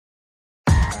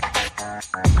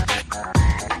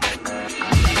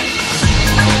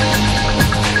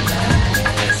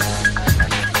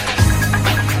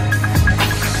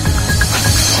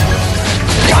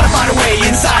Gotta find a way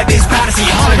inside this fantasy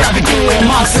holographic dual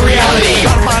monster reality.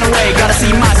 Gotta find a way, gotta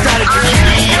see my strategy.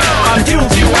 I'm dual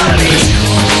duality.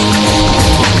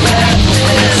 Let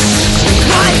this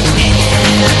light in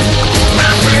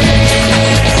my brain.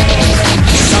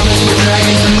 Summon the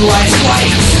dragon through ice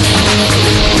white.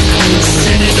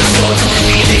 Sending the soul to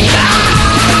revealing light.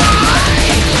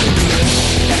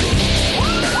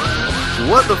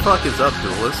 What the fuck is up,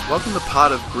 duelists? Welcome to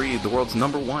Pot of Greed, the world's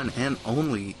 #1 and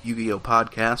only Yu-Gi-Oh!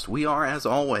 Podcast. We are, as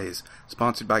always,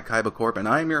 sponsored by Kaiba Corp, and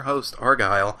I am your host,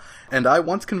 Argyle, and I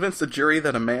once convinced a jury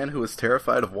that a man who was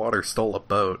terrified of water stole a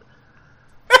boat.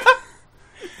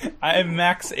 I'm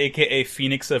Max, aka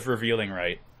Phoenix of Revealing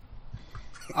Right.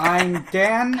 I'm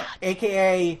Dan,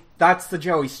 aka That's the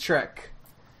Joey's Trick.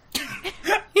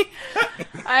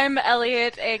 I'm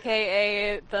Elliot,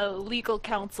 aka the legal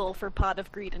counsel for Pot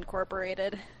of Greed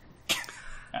Incorporated.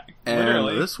 And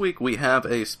Literally. this week we have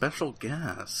a special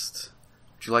guest.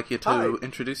 Would you like you to Hi.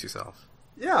 introduce yourself?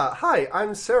 Yeah, hi,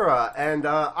 I'm Sarah, and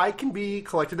I can be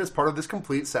collected as part of this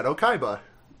complete set Kaiba.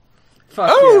 Fuck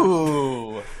yeah.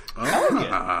 Oh!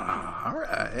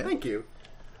 Alright. Thank you.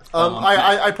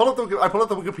 I pulled up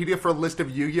the Wikipedia for a list of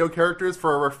Yu-Gi-Oh characters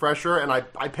for a refresher, and I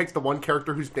picked the one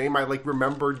character whose name I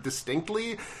remembered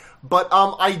distinctly. But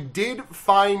I did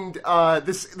find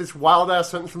this wild ass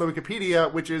sentence from the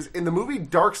Wikipedia, which is in the movie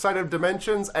Dark Side of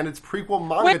Dimensions and its prequel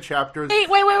manga chapters. Wait.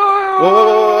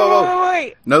 Whoa.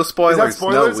 No spoilers. Is that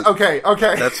spoilers? No, Okay.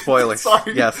 That's spoilers.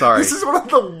 Sorry. Yeah, sorry. This is one of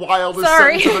the wildest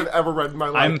sentences I've ever read in my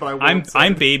life. but I won't say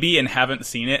I'm it. baby and haven't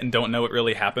seen it and don't know what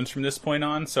really happens from this point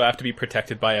on, so I have to be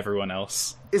protected by everyone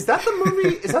else. Is that the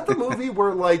movie? Is that the movie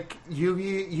where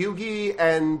Yugi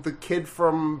and the kid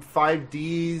from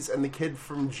 5Ds and the kid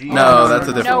from G? No, that's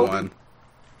a different No. one.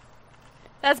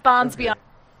 That's Bonds Beyond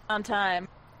Time.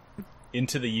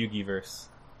 Into the Yugi-verse.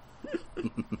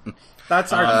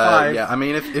 That's Arc 5. Yeah, I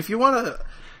mean, if you want to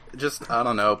just, I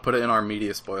don't know, put it in our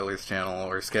media spoilers channel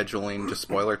or scheduling, just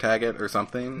spoiler tag it or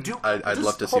something, I'd just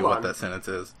love to see hold what on. that sentence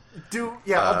is. I'll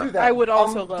do that. I would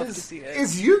also love to see it.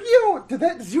 Is Yu-Gi-Oh!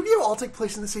 Does Yu-Gi-Oh! All take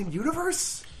place in the same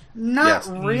universe? Not Yes.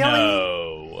 really.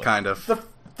 No. Kind of.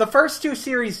 The first two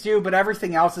series do, but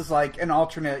everything else is like an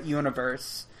alternate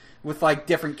universe with like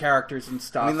different characters and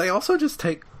stuff. I mean, they also just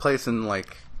take place in,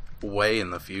 way in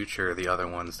the future, the other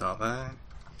ones, don't they?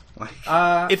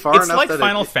 It's far enough like that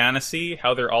Final Fantasy,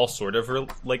 how they're all sort of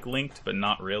linked, but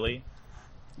not really.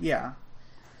 yeah.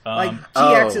 Um,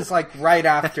 GX is right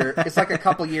after, it's a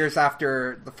couple years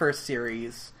after the first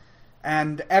series,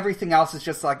 and everything else is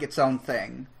just its own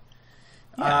thing.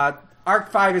 Arc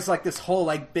 5 is this whole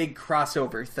big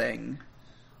crossover thing.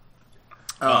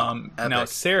 epic. Now,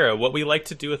 Sarah, what we like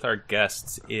to do with our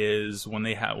guests is when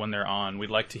they're on, we'd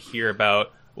like to hear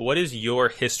about what is your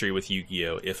history with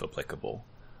Yu-Gi-Oh, if applicable.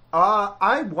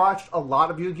 I watched a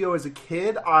lot of Yu-Gi-Oh! As a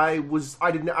kid. I was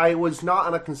not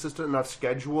on a consistent enough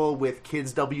schedule with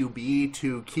Kids WB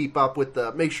to keep up with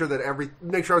make sure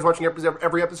I was watching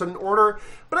every episode in order.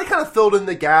 But I kind of filled in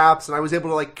the gaps, and I was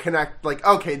able to connect.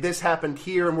 Okay, this happened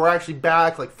here, and we're actually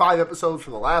back 5 episodes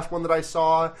from the last one that I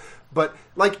saw. But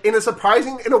in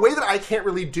a way that I can't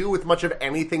really do with much of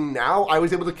anything now, I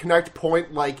was able to connect point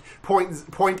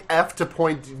F to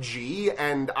point G,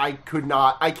 and I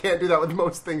can't do that with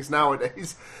most things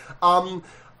nowadays.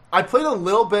 I played a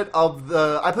little bit of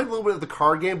the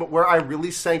card game, but where I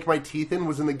really sank my teeth in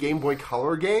was in the Game Boy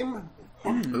Color game,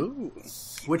 Ooh.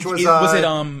 which was Was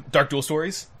it Dark Duel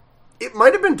Stories? It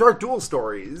might have been Dark Duel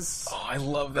Stories. Oh, I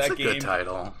love That's that a game. good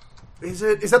title. Is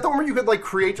that the one where you could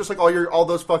create just all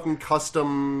those fucking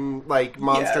custom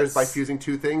monsters Yes. by fusing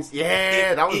two things?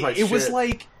 Yeah, that was my shit. It was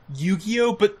like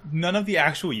Yu-Gi-Oh, but none of the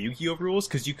actual Yu-Gi-Oh rules,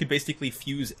 because you could basically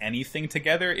fuse anything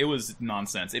together. It was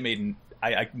nonsense.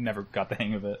 I never got the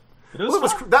hang of it. But it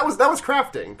was fun. that was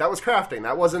crafting. That was crafting.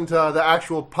 That wasn't the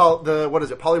actual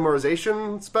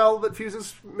polymerization spell that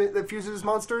fuses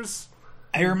monsters.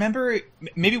 I remember,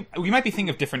 maybe we might be thinking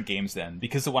of different games then,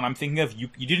 because the one I'm thinking of, you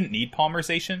didn't need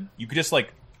polymerization. You could just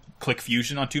click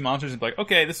fusion on two monsters and be like,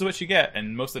 okay, this is what you get.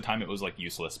 And most of the time it was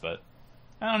useless, but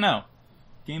I don't know.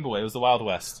 Game Boy, it was the Wild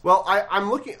West. Well, I'm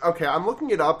looking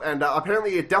it up, and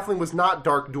apparently it definitely was not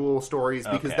Dark Duel Stories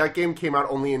because Okay. that game came out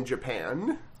only in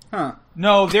Japan. Huh.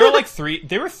 No, there were three.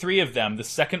 There were three of them. The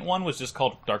second one was just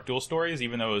called Dark Duel Stories,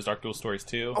 even though it was Dark Duel Stories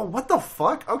 2. Oh, what the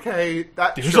fuck? Okay,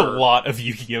 There's sure. a lot of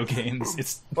Yu-Gi-Oh games.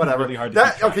 It's Whatever. really hard to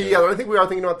keep track Okay, of. yeah, I think we are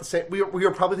thinking about the same. We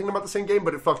are probably thinking about the same game,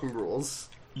 but it fucking rules.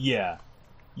 Yeah.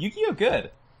 Yu-Gi-Oh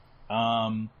good.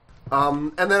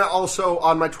 And then also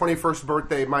on my 21st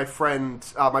birthday, my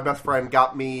best friend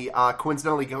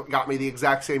coincidentally got me the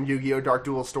exact same Yu-Gi-Oh! Dark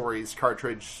Duel Stories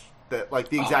cartridge that, like,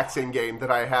 the exact same game that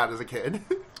I had as a kid.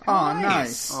 Oh,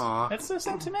 nice. Aw. That's so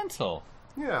sentimental.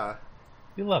 Yeah.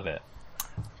 You love it.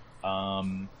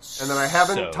 And then I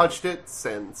haven't touched it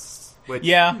since. Which,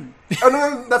 Yeah. Oh,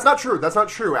 no, that's not true. That's not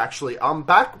true, actually.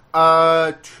 Back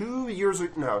 2 years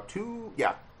ago. 2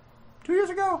 years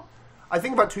ago? I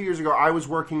think about 2 years ago, I was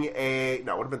working it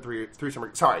would have been three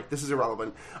summers. Sorry, this is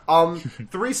irrelevant.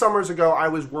 3 summers ago, I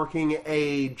was working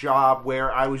a job where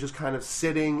I was just kind of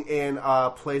sitting in a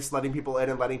place, letting people in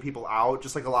and letting people out,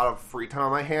 just like a lot of free time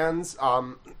on my hands.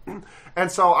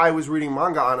 And so I was reading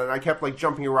manga on it, and I kept, like,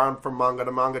 jumping around from manga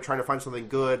to manga, trying to find something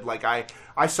good. Like, I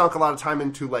sunk a lot of time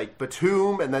into, like,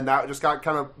 Batum, and then that just got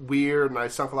kind of weird, and I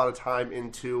sunk a lot of time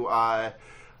into,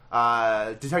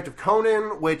 Detective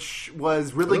Conan, which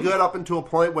was really good up until a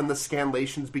point when the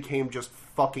scanlations became just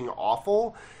fucking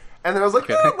awful. And then I was like,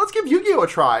 let's give Yu-Gi-Oh! A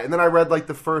try. And then I read, like,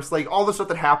 the first, like, all the stuff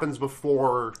that happens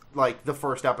before, like, the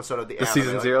first episode of the anime.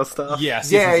 Season 0 stuff? Yeah,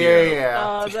 season 0.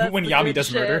 Yeah. That's When the Yami good does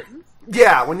shit. murder.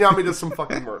 Yeah, when Yami does some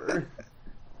fucking murder.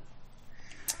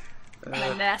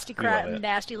 My nasty love it.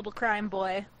 nasty little crime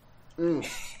boy.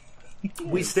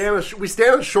 We stand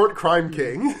a short crime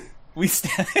king. We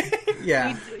stand.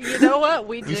 Yeah. You know what?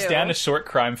 We do. We stand a short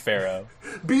crime pharaoh.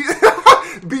 Be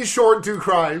short, do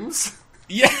crimes.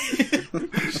 Yeah.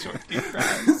 Short do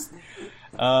crimes.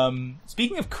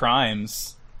 Speaking of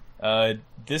crimes,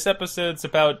 this episode's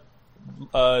about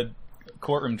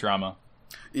courtroom drama.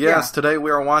 Yes, Yeah. today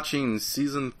we are watching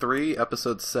Season 3,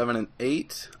 Episodes 7 and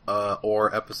 8,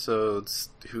 or episodes,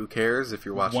 who cares if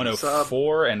you're watching the sub.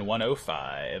 104 and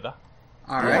 105. All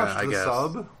Yeah, right. Watch I the guess.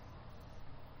 sub.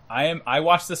 I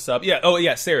watched the sub. Yeah. Oh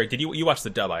yeah, Sarah, did you watch the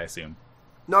dub? I assume.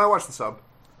 No, I watched the sub.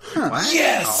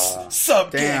 Wow.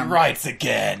 Sub Damn. rights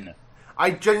again.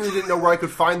 I genuinely didn't know where I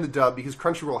could find the dub because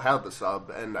Crunchyroll had the sub,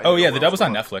 and I Oh didn't yeah, know the where dub else was to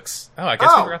on look. Netflix. Oh, I guess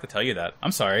I Oh. forgot to tell you that.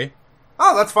 I'm sorry.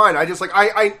 Oh, that's fine. I just like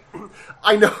I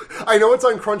know it's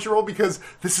on Crunchyroll because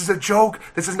this is a joke.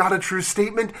 This is not a true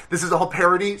statement. This is all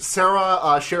parody.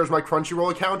 Sarah shares my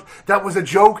Crunchyroll account. That was a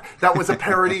joke. That was a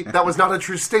parody. That was not a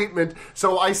true statement.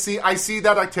 So I see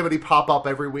that activity pop up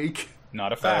every week.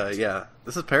 Not a fact. Yeah,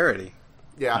 this is parody.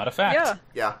 Yeah, Not a fact.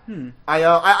 Yeah. yeah.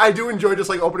 I do enjoy just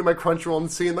like opening my Crunchyroll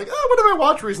and seeing like, oh, what did I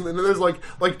watch recently? And then there's like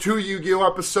 2 Yu-Gi-Oh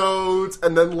episodes,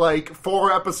 and then like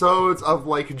 4 episodes of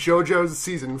like JoJo's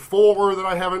season 4 that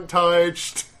I haven't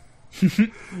touched.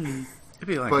 It'd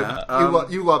be like But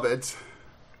that. you love it.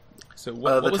 So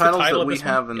what the was titles the title that of we this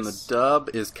have one? in Yes. the dub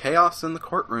is Chaos in the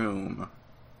Courtroom.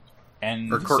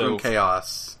 And Or Courtroom so,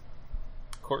 Chaos.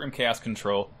 Courtroom Chaos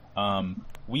Control.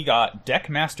 We got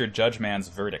Deckmaster Judgeman's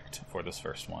verdict for this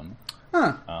first one.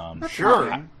 Huh.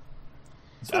 Sure. I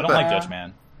don't like bad.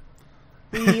 Judgeman.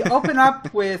 We open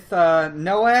up with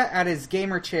Noah at his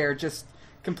gamer chair, just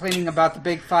complaining about the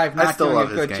Big Five I not still doing love a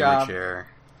his good gamer job. chair.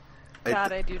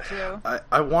 God, I do too.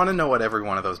 I want to know what every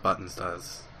one of those buttons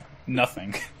does.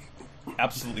 Nothing.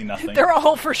 Absolutely nothing. They're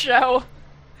all for show.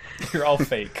 You're all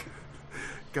fake.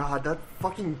 God, that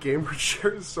fucking gamer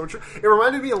chair is so true. It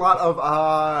reminded me a lot of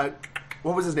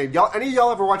what was his name? Any of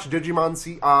y'all ever watch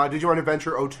Digimon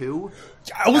Adventure 02?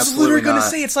 I was Absolutely literally going to not.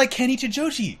 say it's like Kenny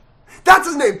Chijoji. That's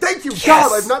his name. Thank you. Yes!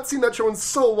 God, I've not seen that show in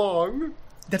so long.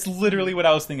 That's literally what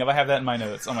I was thinking of. I have that in my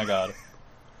notes. Oh my god.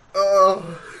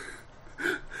 Oh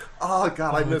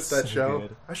God, I missed that so show.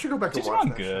 good. I should go back and watch Digimon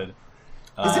that. good.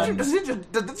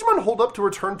 Does Digimon hold up to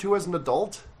Return to as an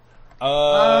adult?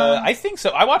 I think so.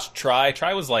 I watched Try.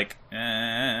 Try was like, not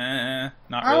I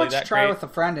really watched that Try great. with a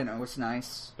friend, and it was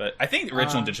nice. But I think the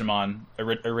original Digimon,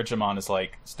 Origimon is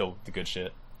like still the good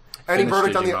shit. Any Finished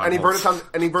verdict on the Digimon.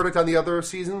 any verdict on the other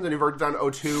seasons? Any verdict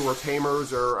on 02 or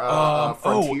Tamers or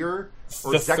Frontier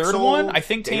or The Zexal, third one, I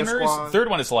think Data Tamers. Squad? Third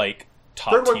one is like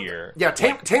top Third one- tier. Yeah,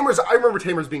 Tamers. I remember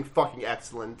Tamers being fucking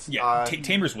excellent. Yeah,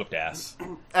 Tamers whipped ass.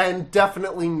 And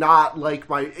definitely not like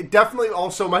definitely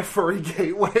also my furry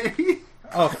gateway.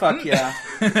 Oh, fuck yeah.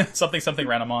 something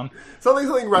Ranamon. something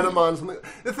Renamon. Something.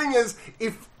 The thing is,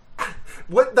 if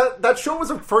that show was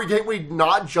a furry gateway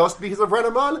not just because of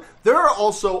Renamon, there are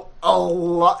also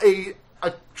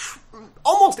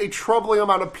almost a troubling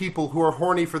amount of people who are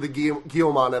horny for the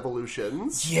Guilmon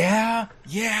evolutions. Yeah,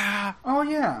 Oh,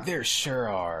 yeah. there sure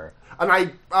are. And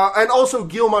and also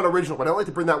Guilmon original, but I don't like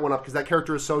to bring that one up because that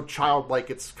character is so childlike.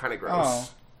 It's kind of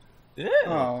gross.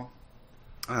 Oh.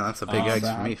 Oh, that's a big X for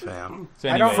sad. me, fam. So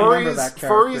I don't anyway, remember that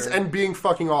Furries character. and being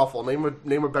fucking awful. Name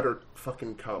a better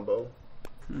fucking combo.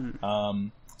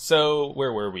 so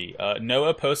where were we?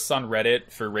 Noah posts on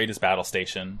Reddit for Raid his Battle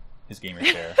Station, his gamer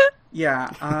chair.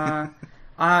 Yeah.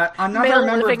 Another Male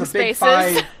member of living the Big spaces.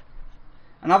 Five.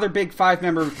 Another Big Five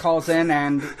member calls in,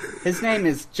 and his name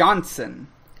is Johnson.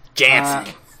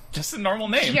 Jansen. Just a normal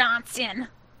name. Johnson.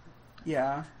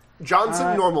 Yeah.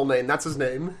 Johnson, normal name. That's his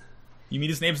name. You mean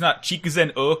his name's not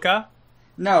Chikuzen Oka?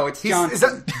 No, it's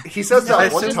Johnson. He says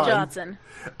that one Just time. Johnson.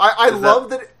 I love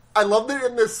that. I love that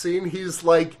in this scene he's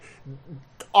like,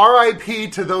 "R.I.P.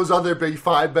 to those other Big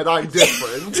Five, but I'm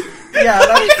different." Yeah,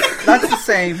 that's the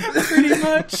same. Pretty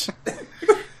much.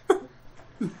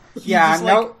 Yeah, just,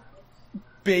 no. like,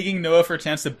 begging Noah for a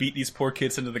chance to beat these poor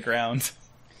kids into the ground.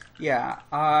 Yeah,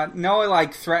 Noah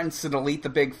like threatens to delete the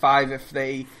Big Five if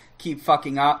they keep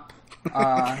fucking up.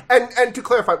 And to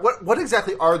clarify, what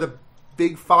exactly are the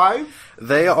Big Five?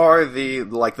 They are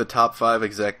the top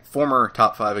former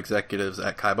top five executives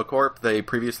at Kaiba Corp. They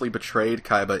previously betrayed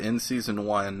Kaiba in Season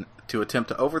 1 to attempt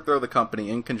to overthrow the company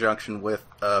in conjunction with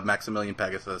Maximilian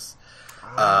Pegasus.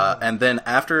 And then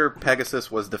after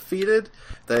Pegasus was defeated,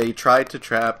 they tried to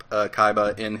trap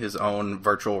Kaiba in his own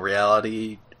virtual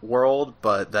reality world,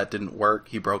 but that didn't work.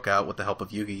 He broke out with the help of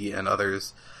Yugi and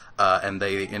others, and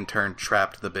they in turn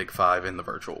trapped the Big Five in the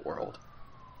virtual world.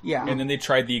 Yeah, And then they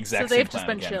tried the exact So same they've just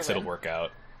plan been again, because it'll chilling. work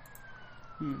out.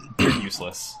 They're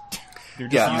useless. They're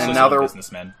just Yeah, and useless now little they're-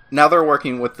 businessmen. Now they're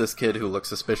working with this kid who looks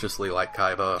suspiciously like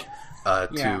Kaiba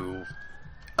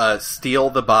to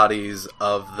steal the bodies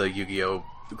of the Yu-Gi-Oh!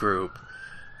 Group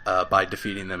by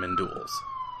defeating them in duels.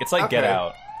 It's like Get Okay.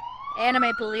 Out.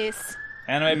 Anime police.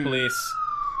 Anime police.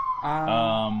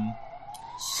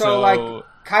 So, like,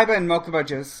 Kaiba and Mokuba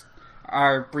just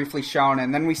are briefly shown,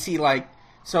 and then we see, like,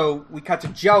 so we cut to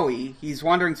Joey. He's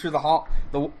wandering through the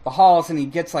halls, and he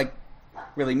gets, like,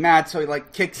 really mad, so he,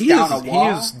 like, kicks down a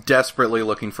wall. He is desperately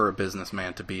looking for a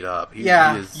businessman to beat up. He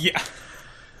Yeah. is, Yeah.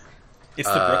 It's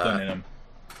the Brooklyn in him.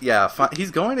 yeah,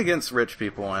 he's going against rich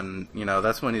people, and,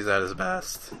 that's when he's at his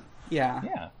best. Yeah.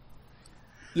 Yeah.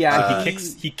 Yeah,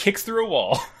 He kicks through a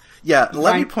wall. Yeah,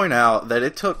 let me Right. point out that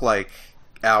it took,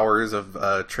 hours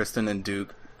of Tristan and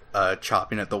Duke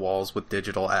chopping at the walls with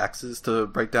digital axes to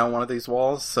break down one of these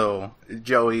walls, so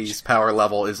Joey's power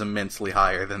level is immensely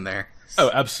higher than theirs. Oh,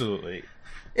 absolutely.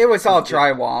 it was all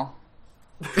drywall.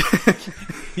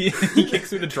 He kicks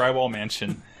through the drywall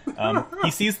mansion.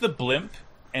 He sees the blimp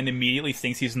and immediately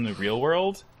thinks he's in the real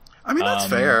world. I mean, that's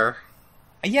fair.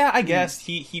 Yeah, I guess.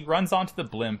 He runs onto the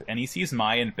blimp and he sees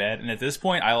Mai in bed, and at this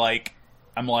point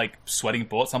I'm sweating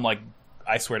bullets. I'm like,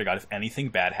 I swear to God, if anything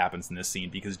bad happens in this scene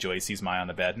because Joey sees Mai on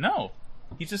the bed, no.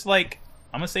 He's just like,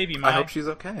 I'm gonna save you, Mai. I hope she's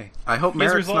okay. I hope He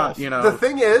has Merrick's not, resolve. The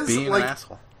thing is, being like, an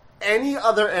asshole. any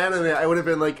other anime, I would have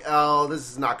been like, "Oh, this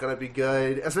is not going to be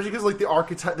good," especially because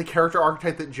the character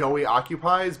archetype that Joey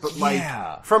occupies. But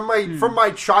Yeah. from my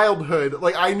childhood,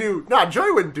 I knew,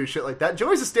 Joey wouldn't do shit like that.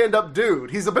 Joey's a stand-up dude.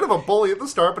 He's a bit of a bully at the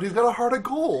start, but he's got a heart of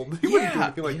gold. He wouldn't do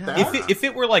anything like that. If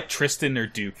it were like Tristan or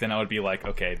Duke, then I would be like,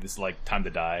 okay, this is like time to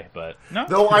die. But no,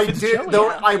 Though if I it's did, Joey- though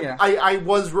Yeah. I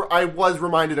was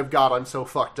reminded of God. I'm so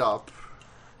fucked up.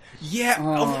 yeah,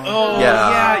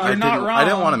 you're not wrong. I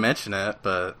didn't want to mention it,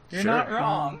 but You're sure. not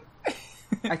wrong.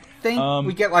 I think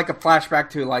we get, like, a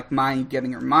flashback to, like, Mai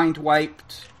getting her mind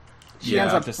wiped. She Yeah,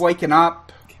 ends up just- waking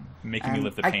up. Making me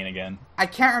live the pain again. I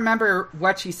can't remember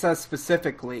what she says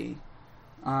specifically.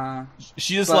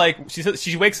 She just But-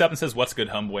 she wakes up and says, "What's good,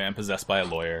 homeboy? I'm possessed by a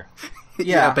lawyer."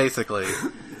 Yeah. Basically.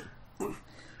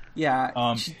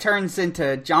 Yeah, she turns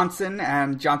into Johnson,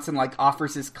 and Johnson, like,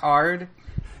 offers his card.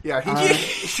 Yeah,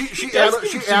 she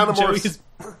Joey's-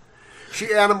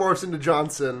 animorphs into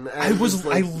Johnson. And I was is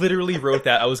like- I literally wrote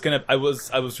that. I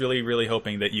was really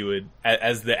hoping that you would,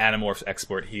 as the Animorphs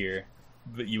export here,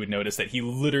 that you would notice that he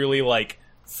literally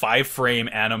 5-frame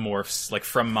Animorphs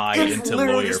from Mai It's into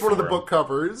literally lawyer just one of the form. book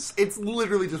covers. It's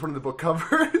literally just one of the book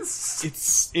covers.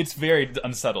 It's very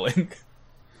unsettling.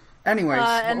 Anyways,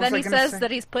 what And was then I he gonna says say?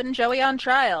 that he's putting Joey on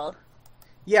trial.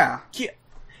 Yeah,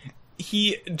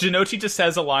 Jinochi just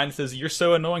says a line that says, "You're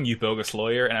so annoying, you bogus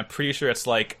lawyer," and I'm pretty sure it's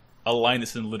a line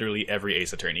that's in literally every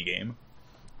Ace Attorney game.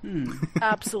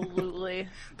 Absolutely.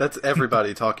 That's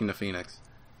everybody talking to Phoenix.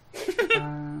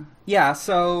 yeah.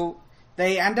 So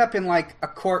they end up in a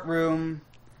courtroom,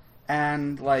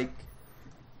 and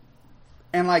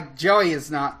Joey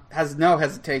has no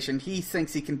hesitation. He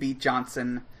thinks he can beat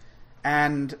Johnson,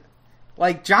 and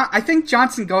I think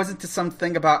Johnson goes into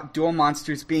something about Duel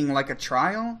Monsters being like a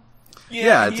trial.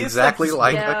 Yeah, it's he is exactly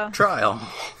like Yeah. a trial.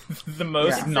 the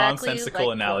most Yeah. nonsensical Exactly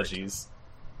like analogies.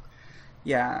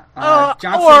 Yeah, Or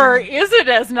Johnson. is it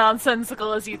as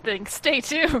nonsensical as you think? Stay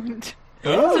tuned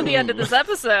to the end of this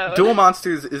episode. Duel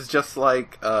Monsters is just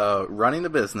like running a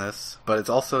business, but it's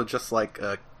also just like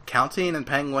counting and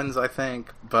penguins, I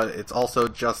think, but it's also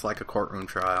just like a courtroom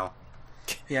trial.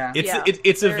 Yeah. It's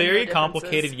a there are no very differences.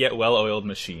 complicated yet well-oiled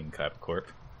machine, Kaiba Corp.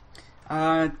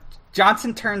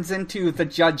 Johnson turns into the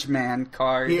Judge Man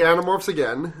card. He anamorphs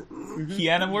again. He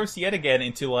anamorphs yet again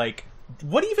into, like,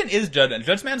 what even is Judge Man?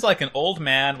 Judge Man's like an old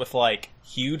man with, like,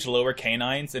 huge lower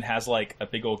canines and has, like, a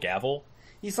big old gavel.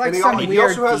 He's like And some he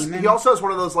weird also has demon. he also has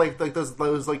one of those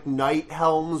those like knight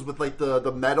helms with like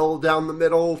the metal down the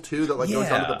middle too that like goes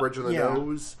down to the bridge of the Yeah.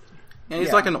 nose. And he's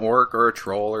Yeah. like an orc or a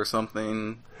troll or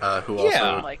something who Yeah.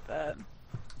 also like that.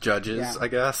 judges, Yeah. I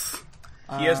guess.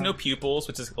 He has no pupils,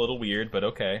 which is a little weird, but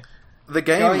okay. The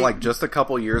game, Joey- like, just a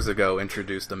couple years ago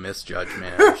introduced a misjudge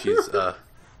man. She's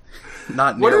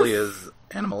not nearly as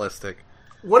animalistic.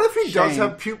 What if he does Shame.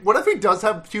 have what if he does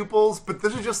have pupils, but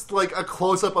this is just like a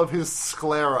close up of his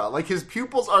sclera? Like his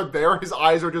pupils are there, his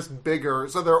eyes are just bigger,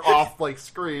 so they're off like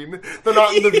screen. They're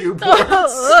not in the viewports.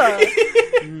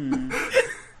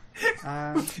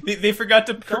 They forgot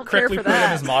to Don't correctly care put for him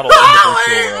that. as model in the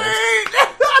virtual world.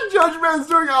 Judge Man's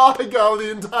doing Ahegao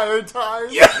the entire time.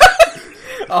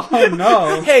 Oh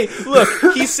no! Hey, look,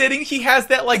 he's sitting, he has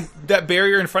that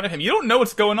barrier in front of him. You don't know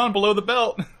what's going on below the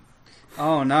belt.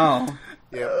 Oh no!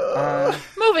 Yeah.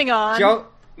 Moving on.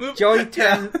 Joey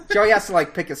has to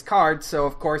like pick his card, so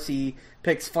of course he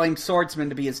picks Flame Swordsman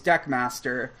to be his deck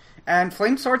master, and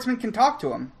Flame Swordsman can talk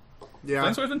to him. Yeah.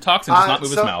 Flame Swordsman talks and does not move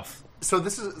his mouth. So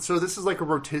this is like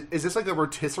is this like a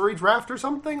rotisserie draft or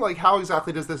something? Like how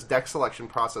exactly does this deck selection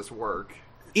process work?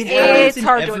 It happens It's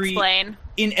hard to explain.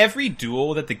 In every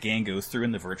duel that the gang goes through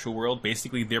in the virtual world,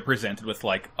 basically they're presented with,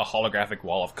 like, a holographic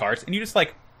wall of cards, and you just,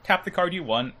 like, tap the card you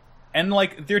want, and,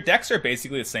 like, their decks are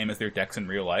basically the same as their decks in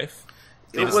real life.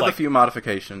 They With just, a like, few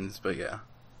modifications, but yeah.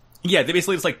 yeah, they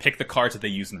basically just, like, pick the cards that they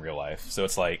use in real life. So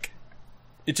it's, like,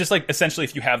 it's just, like, essentially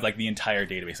if you have, like, the entire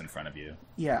database in front of you.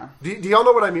 Yeah. Do y'all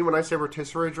know what I mean when I say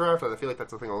rotisserie draft? I feel like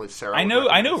that's the thing only Sarah. I would know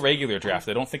recognize. regular draft.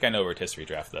 I don't think I know rotisserie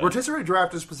draft, though. Rotisserie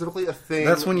draft is specifically a thing.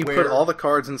 That's when you where, put all the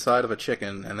cards inside of a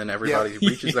chicken, and then everybody Yeah.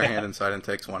 reaches their Yeah. hand inside and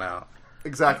takes one out.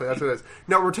 Exactly, that's what it is.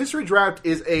 Now, rotisserie draft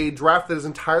is a draft that is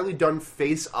entirely done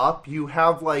face up. You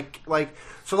have like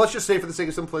so. Let's just say, for the sake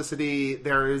of simplicity,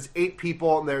 there is 8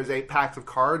 people and there's 8 packs of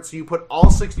cards. So you put all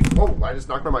 60. Oh, I just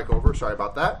knocked my mic over. Sorry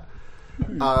about that.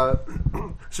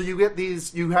 So you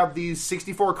have these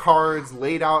 64 cards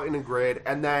laid out in a grid,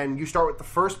 and then you start with the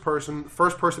first person.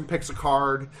 First person picks a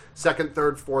card. Second,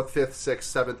 third, fourth, fifth, sixth,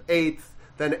 seventh, eighth.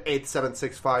 Then 8th, 7th,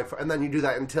 6th, 5, and then you do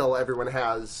that until everyone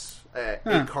has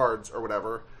 8 cards or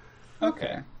whatever.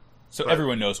 Okay. So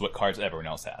everyone knows what cards everyone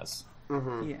else has.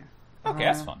 Yeah. Okay,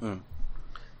 that's fun.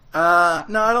 No,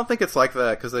 I don't think it's like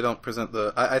that, because they don't present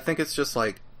the... I think it's just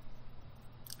like...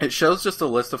 It shows just a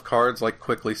list of cards, like,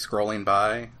 quickly scrolling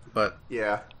by, but...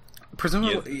 Yeah.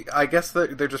 Presumably, I guess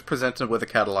they're just presented with a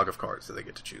catalog of cards that they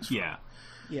get to choose from. Yeah.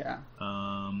 Yeah.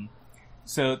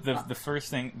 So the first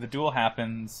thing, the duel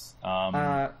happens.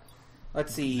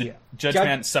 Let's see. Judge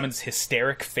Man summons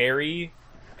Hysteric Fairy,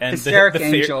 and Hysteric the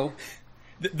Angel.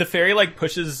 The fairy, like,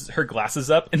 pushes her glasses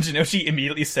up, and Jinochi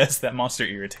immediately says, "That monster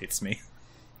irritates me."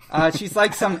 She's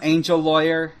like some angel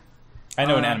lawyer. I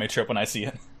know an anime trope when I see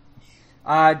it.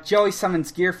 Joey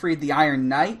summons Gearfried the Iron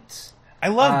Knight. I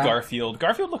love Garfield.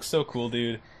 Garfield looks so cool,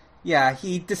 dude. Yeah,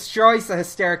 he destroys the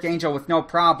Hysteric Angel with no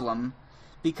problem,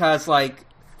 because, like,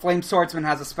 Flame Swordsman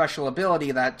has a special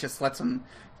ability that just lets him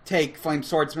take Flame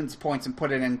Swordsman's points and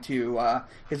put it into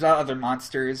his other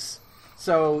monsters.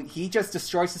 So he just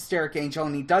destroys Hysteric Angel,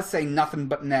 and he does say nothing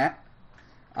but net.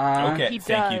 Okay, He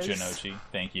thank you, does. Jinochi.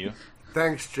 Thank you.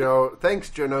 Thanks, Joe. Thanks,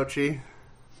 Jonochi.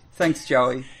 Thanks,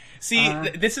 Joey. See,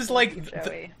 this is like you,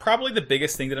 Joey. probably the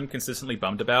biggest thing that I'm consistently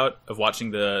bummed about of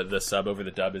watching the sub over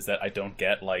the dub is that I don't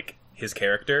get, like, his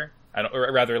character. I don't,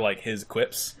 or rather, like, his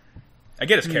quips. I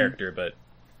get his character, but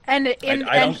And I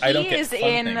don't he get is fun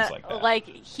in things like that.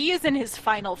 he is in his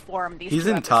final form. These He's 2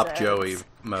 in top episodes. Joey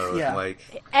mode. Yeah. Like,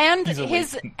 and He's a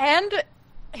his weak- and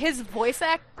his voice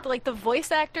act, like the voice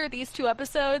actor, these 2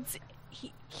 episodes,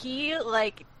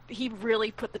 he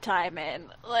really put the time in.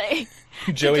 Like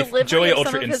Joey- the delivery Joey of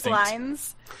Ultra some of his Instinct.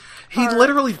 lines. he are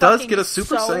literally does fucking get a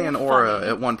Super so Saiyan aura funny.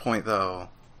 at one point, though.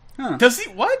 Does he?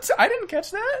 What? I didn't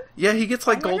catch that. Yeah, he gets,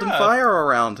 like, Oh my golden God. fire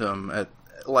around him at...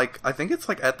 Like, I think it's,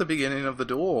 like, at the beginning of the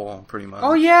duel, pretty much.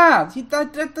 Oh, yeah,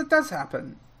 that does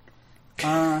happen.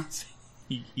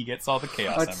 He gets all the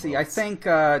chaos. Let's see. I emeralds. think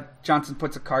Johnson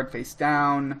puts a card face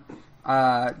down.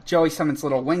 Joey summons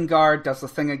Little Wingard, does the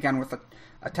thing again with a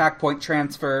attack point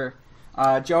transfer.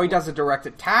 Joey does a direct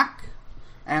attack,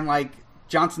 and, like,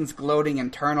 Johnson's gloating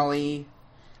internally.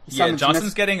 He Yeah, summons Johnson's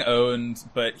Miss- getting owned,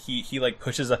 but he like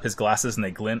pushes up his glasses and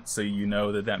they glint, so you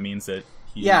know that means that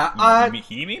he Yeah,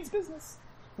 he means business.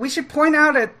 We should point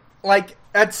out like,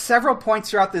 at several points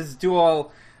throughout this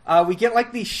duel, we get,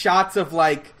 like, these shots of,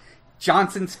 like,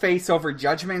 Johnson's face over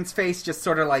Judgment's face just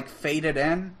sort of, like, faded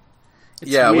in.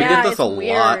 Yeah, we weird. did Yeah, this it's a lot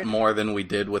weird. more than we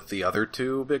did with the other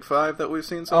two Big Five that we've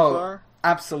seen so far.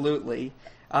 Absolutely.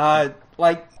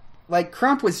 Like,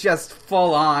 Crump was just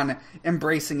full-on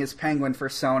embracing his penguin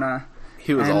persona.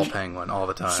 He was And- all penguin all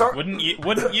the time. Sorry. Wouldn't you?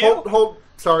 Hold.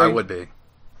 Sorry. I would be.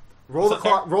 Roll the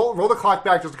clock. Roll the clock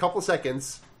back just a couple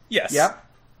seconds. Yes. Yep.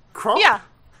 Crump. Yeah.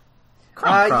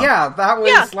 Crump. Yeah, that was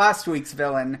Yeah. last week's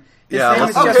villain. His Yeah, name let's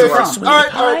is go just through Crump. it. All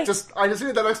right. Pie. I just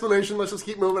needed that explanation. Let's just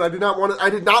keep moving. I did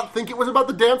not think it was about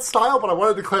the dance style, but I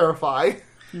wanted to clarify.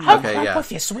 Okay, yeah.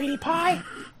 your sweetie pie.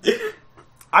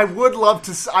 I would love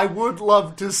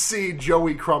to see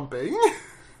Joey crumping.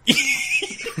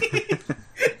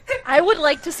 I would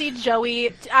like to see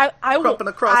Joey. Crumping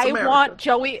across I America. want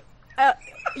Joey.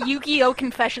 Yu-Gi-Oh!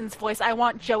 Confessions voice. I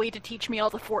want Joey to teach me all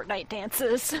the Fortnite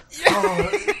dances.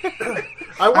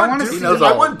 I wanna want see- Duke. He knows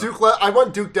I all want of them. Duke. I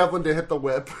want Duke Devlin to hit the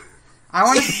whip. I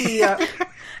want to see...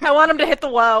 I want him to hit the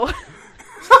woe.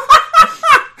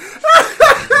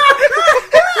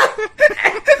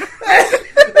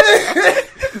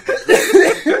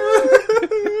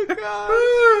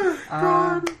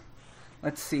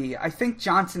 let's see. I think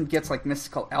Johnson gets, like,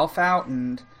 Mystical Elf out,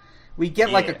 and we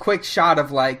get, like, a quick shot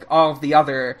of, like, all of the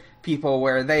other people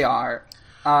where they are.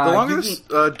 The longer Yugi-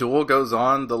 this duel goes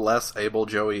on, the less able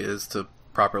Joey is to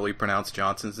properly pronounce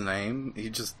Johnson's name. He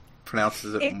just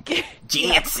pronounces it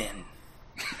Jansen.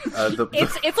 It's like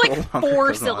the longer it 4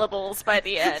 goes on. syllables by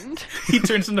the end. He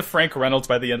turns into Frank Reynolds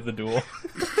by the end of the duel.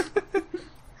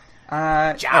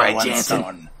 Alright,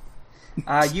 Jansen.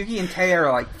 Yugi and Tei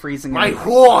are, like, freezing. My in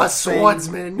horse, thing.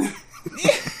 swordsman.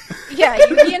 Yeah,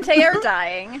 Yugi and Tay are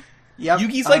dying. Yep.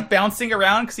 Yugi's like bouncing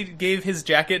around because he gave his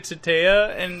jacket to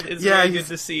Taya, and it's Yeah, very he's- good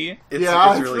to see. It's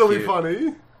Really cute.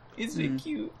 funny. It's really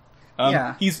cute.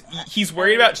 Yeah. He's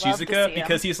worried about love to Shizuka see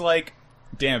because he's like,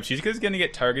 damn, Shizuka's gonna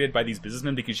get targeted by these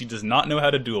businessmen because she does not know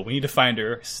how to duel. We need to find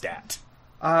her stat.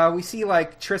 We see,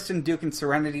 like, Tristan, Duke, and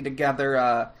Serenity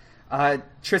together.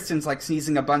 Tristan's, like,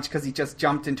 sneezing a bunch because he just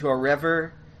jumped into a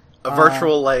river. A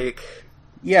virtual lake.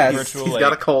 Yes. Virtual He's lake.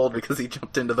 got a cold because he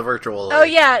jumped into the virtual lake. Oh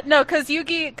yeah, no, because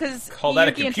Call that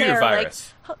a Yugi and computer Tay are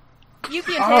virus. Like,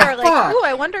 Yugi and Tay are like, fuck. ooh,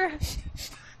 I wonder.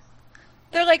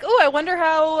 They're like, ooh, I wonder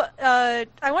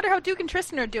how Duke and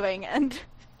Tristan are doing, and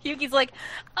Yugi's like,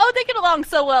 oh, they get along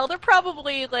so well. They're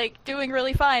probably like doing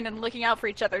really fine and looking out for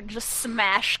each other. Just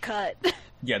smash cut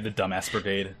Yeah, the dumbass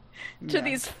brigade. to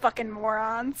these fucking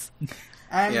morons.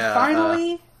 And Yeah,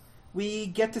 finally, we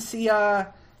get to see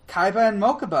Kaiba and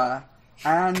Mokuba.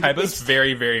 And Kaiba's it's,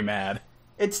 very, very mad.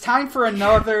 it's time for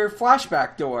another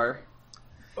flashback door.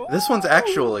 This one's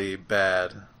actually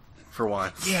bad, for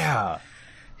once. Yeah.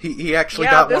 He actually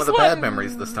Yeah, got one this of the bad one-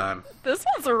 memories this time. This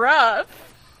one's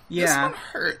rough. Yeah.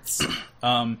 Hurts.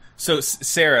 So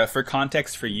Sarah, for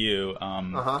context for you,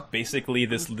 basically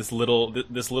this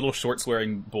little short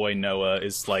swearing boy Noah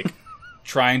is like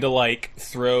trying to like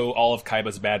throw all of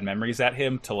Kaiba's bad memories at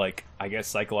him to like, I guess,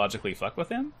 psychologically fuck with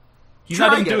him. He's Try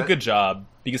not and going to do get a it. good job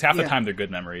because half the Yeah. time they're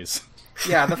good memories.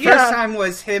 Yeah, the first Yeah. time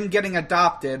was him getting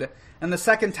adopted, and the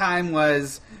second time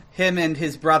was him and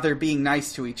his brother being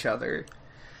nice to each other.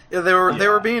 Yeah, they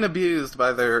were being abused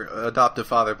by their adoptive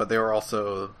father, but they were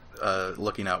also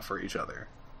looking out for each other.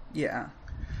 Yeah.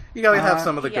 You gotta have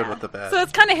some of the good Yeah. with the bad. So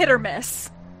it's kind of hit or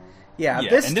miss. Yeah, Yeah,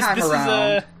 this and time this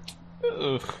around...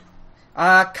 is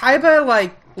Kaiba,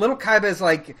 like, little Kaiba is,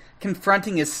 like,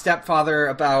 confronting his stepfather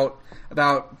about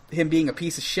him being a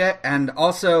piece of shit, and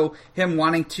also him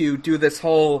wanting to do this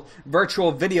whole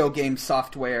virtual video game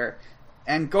software.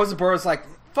 And Gozaburo's like,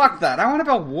 fuck that, I want to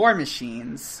build war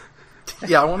machines.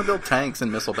 Yeah, I want to build tanks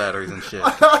and missile batteries and shit.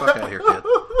 Fuck out of here, kid.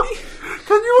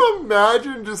 Can you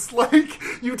imagine just like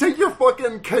you take your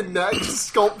fucking Kinect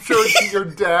sculpture to your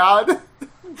dad,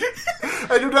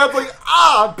 and your dad's like,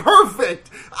 perfect!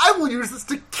 I will use this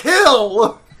to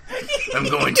kill. I'm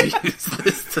going to use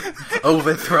this to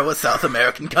overthrow a South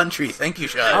American country. Thank you,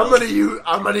 child.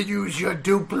 I'm gonna use your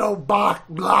Duplo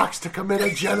blocks to commit a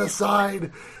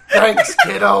genocide. Thanks,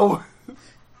 kiddo.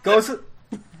 Gozaburo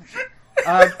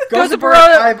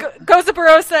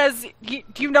says, do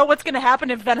you know what's going to happen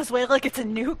if Venezuela gets a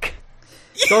nuke?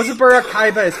 Gozaburo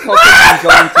Kaiba is focused on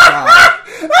going to die.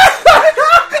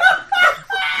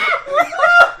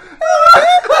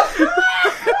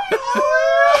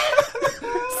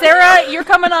 Sarah, you're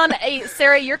coming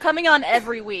on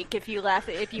every week if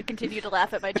you continue to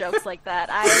laugh at my jokes like that.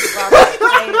 I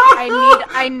love it.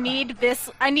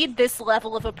 I need this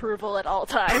level of approval at all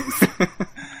times.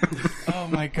 Oh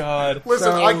my god.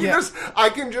 Listen, So, I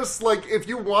can just like, if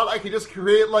you want, I can just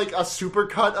create like a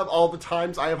supercut of all the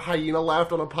times I have Hyena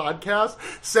laughed on a podcast,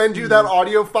 send you that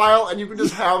audio file, and you can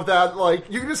just have that,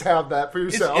 like, you can just have that for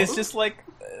yourself. It's just like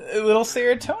a little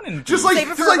serotonin. Just like, Save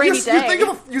it just for a like rainy you day.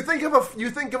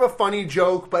 think of a funny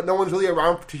joke, but no one's really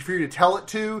around for you to tell it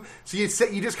to. So you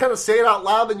just kind of say it out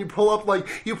loud, then you pull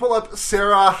up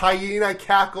Sarah Hyena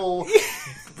cackle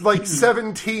like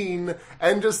 17,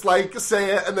 and just like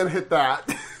say it, and then hit that.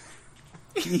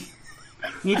 You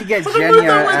need to get But I'm right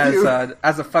there with you. Jenya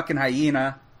as a fucking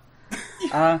hyena.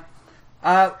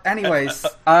 Anyways,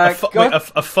 A go.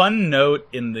 fun note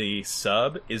in the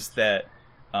sub is that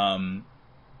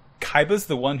Kaiba's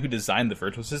the one who designed the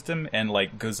virtual system, and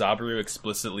like Gozabaru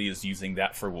explicitly is using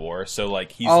that for war. So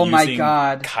like he's Oh my using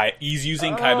God. He's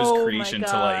using Kaiba's Oh my creation to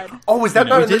God. like. Oh, is that You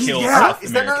know, not in the kill yeah? South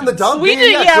Is that not in the Americans. dub? We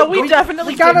did, yeah, so we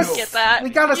definitely we got didn't a get that. We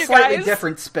got a You slightly guys.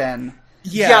 different spin.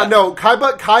 Yeah, no,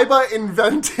 Kaiba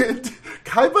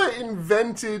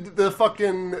invented the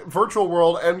fucking virtual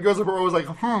world, and Gozabaru was like,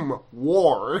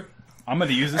 war. I'm going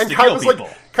to use this And to kill Kaiba's like, people.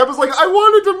 I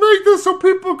wanted to make this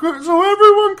so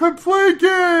everyone could play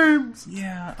games.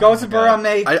 Yeah. Gozabura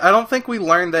made. I don't think we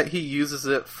learned that he uses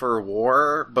it for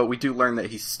war, but we do learn that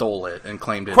he stole it and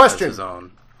claimed it Question. as his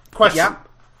own. Question. Yeah.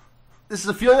 This is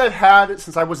a feeling I've had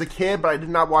since I was a kid, but I did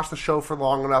not watch the show for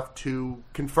long enough to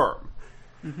confirm.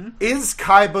 Is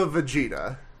Kaiba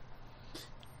Vegeta?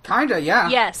 Kinda, yeah.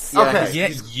 Yes. Yeah, Okay. Yeah,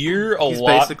 you're a he's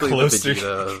lot basically the closer. Vegeta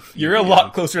of You're a Yu-Gi-Oh.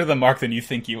 lot closer to the mark than you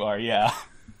think you are. Yeah.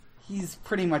 He's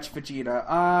pretty much Vegeta.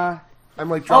 I'm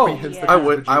like dropping Oh, hints yeah. that I he's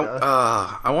would.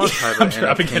 Vegeta. I want I'm Kaiba in a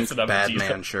dropping pink hints that I'm Vegeta.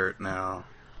 Batman shirt now.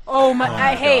 Oh my!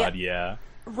 Oh hey, God, yeah.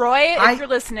 Roy, I- if you're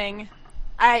listening,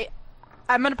 I'm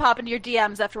gonna pop into your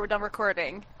DMs after we're done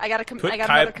recording. I got Put another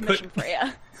Kai- commission for you.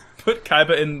 Put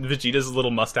Kaiba in Vegeta's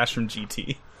little mustache from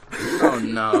GT. Oh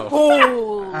no!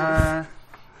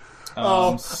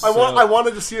 Oh, I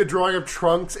wanted to see a drawing of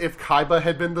Trunks if Kaiba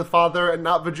had been the father and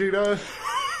not Vegeta.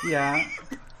 Yeah.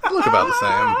 Look about the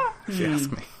same. If you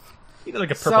ask me. He did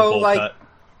like a purple So, bowl like, cut.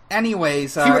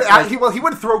 anyways, He would he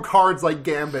would throw cards like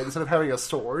Gambit instead of having a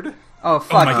sword. oh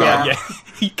fuck Oh my god, yeah. yeah.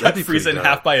 He cut That'd be pretty Frieza in dope.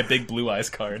 half by a big blue eyes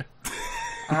card.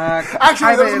 Actually, that,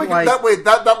 Kaiba, doesn't make, like,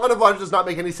 that line of logic does not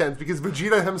make any sense because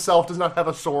Vegeta himself does not have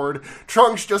a sword.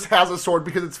 Trunks just has a sword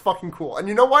because it's fucking cool. And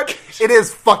you know what? It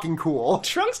is fucking cool.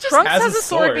 Trunks just Trunks has has a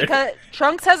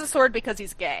sword. because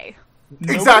he's gay.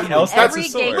 Nobody Exactly. else That's has a Every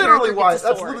sword. gay literally character why. gets a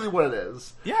That's sword. literally what it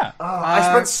is. Yeah. I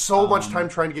spent so much time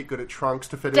trying to get good at Trunks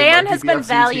to fit Dan in. My has been BBFC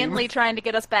valiantly team. trying to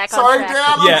get us back Sorry, on track.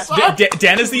 Dan. I'm Yeah, sorry.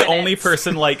 Dan is the 2 only minutes.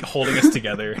 person like holding us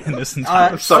together in this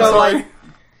entire. sorry.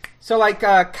 So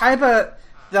Kaiba,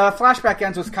 the flashback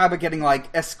ends with Kaiba getting like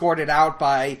escorted out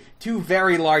by two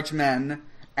very large men,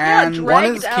 and Yeah, one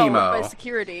dragged is out Chemo. by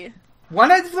security. one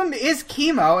of them is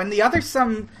Chemo, and the other's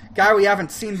some guy we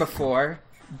haven't seen before.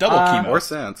 Double chemo. Or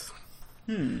sense.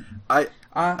 I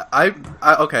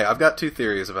okay. I've got two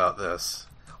theories about this.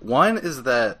 One is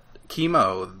that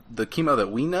Chemo, the Chemo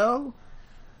that we know,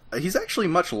 he's actually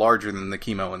much larger than the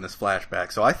Chemo in this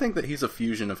flashback. So I think that he's a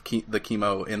fusion of the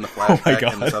Chemo in the flashback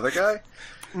and this God. other guy.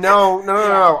 No.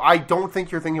 I don't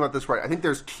think you're thinking about this right. I think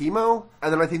there's Chemo,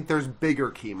 and then I think there's bigger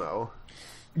Chemo.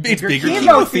 It's bigger Chemo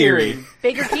chemo theory.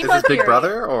 Bigger Is chemo his big theory.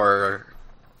 brother or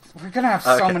We're gonna have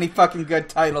so Okay. many fucking good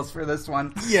titles for this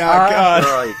one. Yeah, God.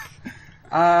 or like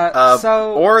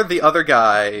So or the other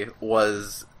guy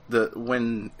was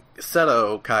when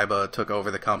Seto Kaiba took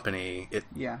over the company. It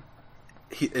yeah.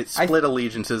 split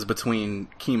allegiances between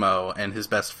Chemo and his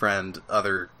best friend,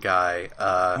 other guy.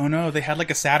 Oh no, they had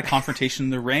like a sad confrontation in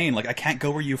the rain. Like I can't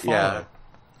go where you follow.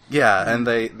 Yeah, and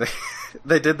they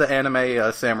did the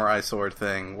anime samurai sword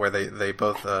thing where they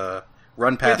both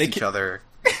run past they each ki- other.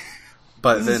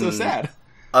 But This then is so sad.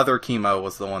 other Chemo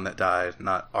was the one that died,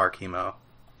 not our Chemo.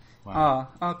 Oh,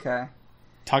 okay.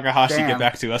 Takahashi, Damn. get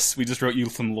back to us. We just wrote you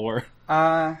some lore.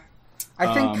 I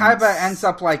think Kaiba ends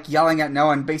up like yelling at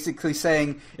Noah and basically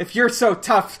saying, "If you're so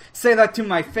tough, say that to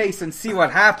my face and see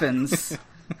what happens."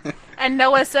 And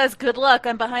Noah says, "Good luck.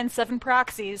 I'm behind 7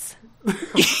 proxies."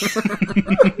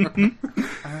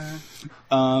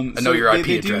 I know your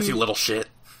IP address, you little shit.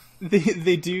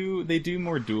 They do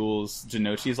more duels.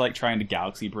 Jinochi's like trying to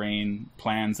galaxy brain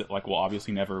plans that like will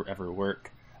obviously never ever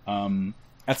work.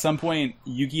 At some point,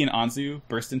 Yugi and Anzu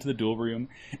burst into the duel room,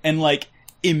 and like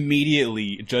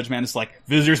immediately, Judge Man is like,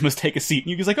 "Visitors must take a seat."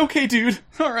 And Yugi's like, "Okay, dude,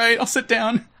 all right, I'll sit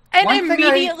down." And One thing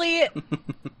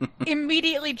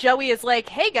immediately Joey is like,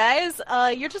 "Hey guys,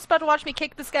 you're just about to watch me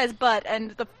kick this guy's butt."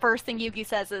 And the first thing Yugi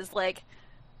says is like,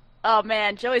 "Oh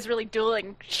man, Joey's really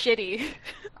dueling shitty."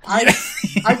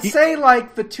 I'd say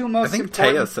like the two I most think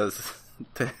important. Taya says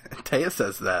Taya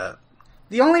says that.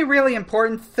 The only really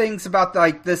important things about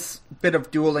like this bit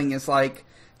of dueling is like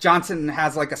Johnson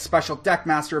has like a special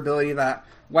Deckmaster ability that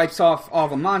wipes off all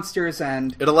the monsters,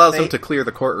 and It allows him to clear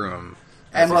the courtroom.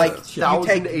 and like you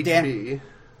 1,000 take HP.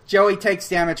 Joey takes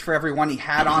damage for every one he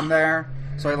had on there,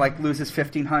 so he like loses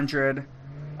 1,500.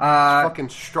 Fucking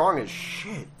strong as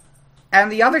shit. And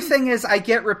the other thing is, I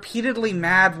get repeatedly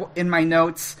mad in my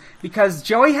notes because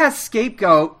Joey has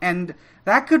Scapegoat, and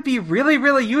that could be really,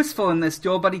 really useful in this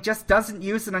duel, but he just doesn't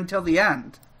use it until the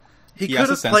end. He He could has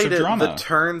a have sense played of it drama. the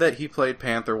turn that he played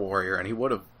Panther Warrior, and he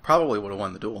probably would have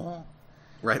won the duel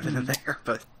right then and there.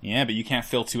 But Yeah, but you can't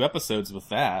fill 2 episodes with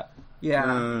that.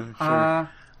 Yeah. Sure.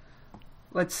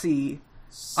 Let's see.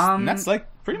 And that's like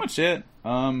pretty much it.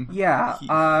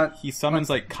 Yeah. He summons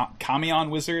like Kamion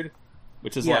Wizard,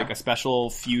 which is Yeah. like a special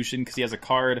fusion because he has a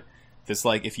card that's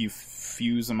like if you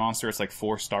fuse a monster, it's like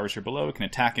 4 stars or below, it can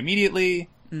attack immediately.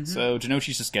 So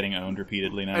Genoshi's just getting owned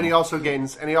repeatedly now. And he also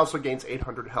gains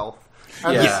 800 health.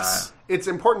 And Yeah. Yes. It's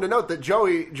important to note that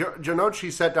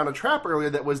Janochi set down a trap earlier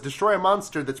that was destroy a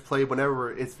monster that's played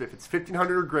whenever if it's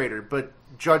 1,500 or greater, but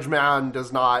Judge Man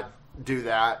does not do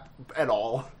that at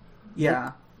all.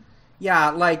 Yeah.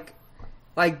 Yeah, like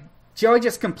Joey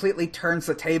just completely turns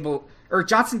the table, or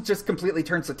Johnson just completely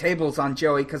turns the tables on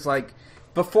Joey, because, like,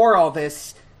 before all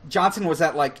this, Johnson was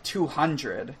at, like,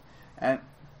 200. And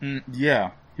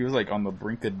Yeah, he was like on the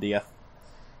brink of death.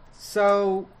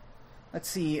 so, let's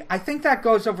see. I think that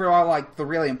goes over all, like, the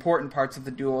really important parts of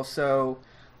the duel, so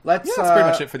let's, Yeah, that's pretty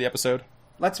much it for the episode.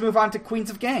 let's move on to Queens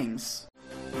of Games.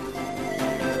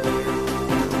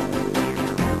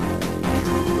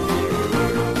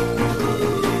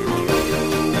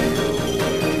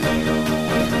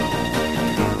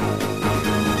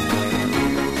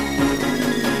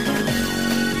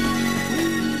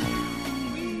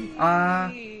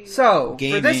 So,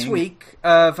 for this Gaming. week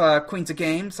of Queens of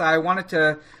Games, I wanted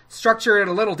to structure it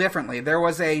a little differently. There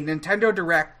was a Nintendo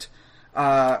Direct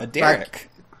A Derek.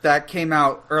 that came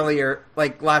out earlier,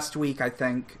 like last week, I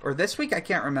think. Or this week, I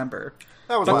can't remember.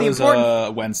 That was But That the last, was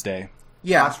important- Wednesday.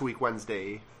 Yeah, last week,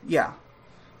 Wednesday. yeah.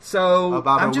 So,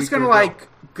 About a I'm just week going to, ago. like,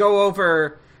 go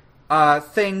over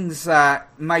things that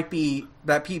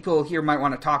that people here might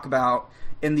want to talk about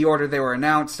in the order they were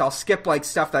announced. I'll skip, like,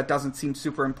 stuff that doesn't seem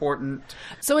super important.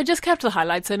 So I just kept the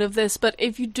highlights in of this, but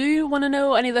if you do want to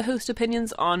know any of the host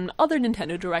opinions on other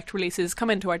Nintendo Direct releases, come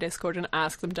into our Discord and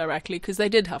ask them directly, because they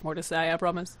did have more to say, I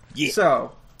promise. Yeah.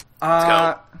 So,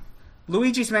 go.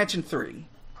 Luigi's Mansion 3.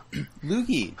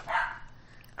 Luigi.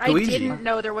 I Luigi. didn't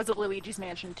know there was a Luigi's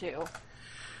Mansion 2.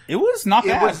 It was not It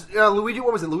bad. was Luigi.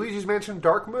 What was it? Luigi's Mansion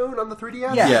Dark Moon on the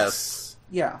 3DS. Yeah. yes,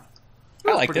 Yeah.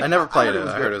 I liked it. I never played heard it. it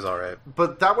was I heard good. it was alright.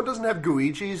 But that one doesn't have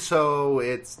Guigi, so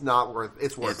it's not worth.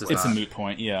 It's worthless. It's a moot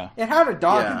point, yeah. It had a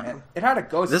dog Yeah. in it. It had a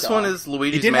ghost This dog. one is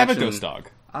Luigi's It did Mansion. have a ghost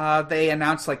dog. They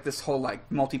announced, like, this whole, like,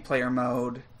 multiplayer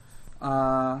mode.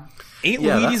 8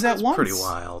 Yeah, Luigis that's at once. pretty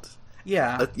wild.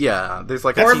 Yeah. Yeah, there's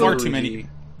like Four a team Far Luigi too many.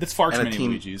 That's far too and a many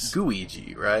team Luigis.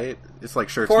 Guigi, right? It's like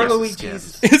shirts Four versus Luigis.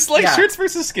 skins. It's like Yeah. shirts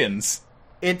versus skins.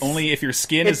 It's Only if your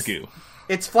skin is goo.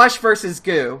 It's Flesh versus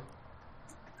Goo.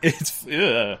 It's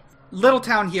ugh. Little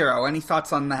Town Hero. Any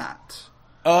thoughts on that?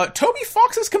 Toby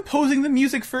Fox is composing the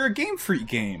music for a Game Freak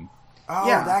game. Oh,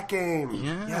 Yeah. that game.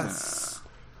 Yeah. Yes.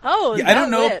 Oh, Yeah, I that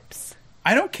don't know. whips.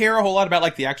 I don't care a whole lot about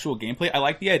like the actual gameplay. I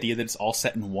like the idea that it's all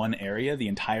set in one area the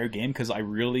entire game because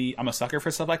I'm a sucker for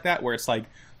stuff like that where it's like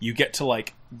you get to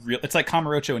like it's like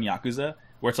Kamurocho and Yakuza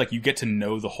where it's like you get to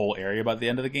know the whole area by the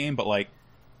end of the game, but like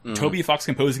Toby Fox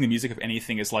composing the music of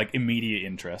anything is like immediate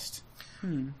interest.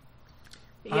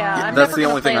 Yeah, I'm That's never the gonna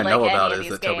only thing play, I know like, any about of is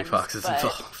these that Toby games, Fox is but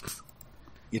involved.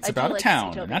 It's I do about like a to see town,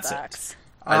 Toby and that's Fox.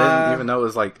 I didn't even know it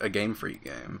was like a Game Freak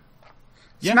game.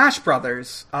 Yeah. Smash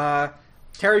Brothers.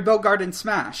 Terry Bogard in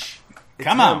Smash. it.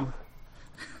 Come on.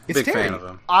 It's Big Terry. fan of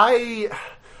him.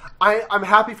 I'm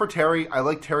happy for Terry. I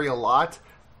like Terry a lot.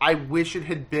 I wish it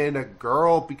had been a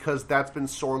girl because that's been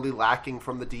sorely lacking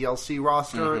from the DLC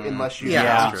roster. Unless you Yeah,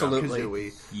 have absolutely.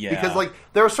 Kazooie. Yeah. Because like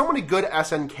there are so many good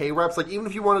SNK reps. Like even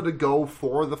if you wanted to go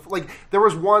for the like, there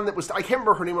was one that was I can't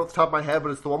remember her name off the top of my head,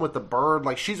 but it's the one with the bird.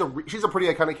 Like she's a pretty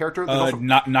iconic character. There's also-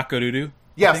 Not Gorudu.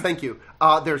 Yes, thank you.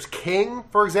 There's King,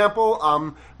 for example.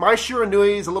 My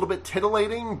Shiranui is a little bit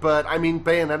titillating, but I mean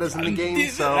Bayonetta's in the game,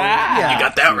 so You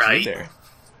got that right. There.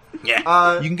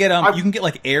 Yeah. You can get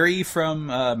like Airy from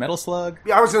Metal Slug.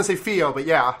 yeah, I was going to say Fio, but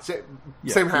yeah, same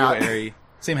Fio hat. Airy.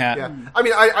 Same hat. Yeah, I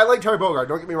mean, I like Terry Bogard.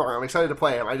 Don't get me wrong. I'm excited to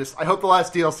play him. I hope the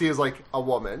last DLC is like a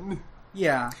woman.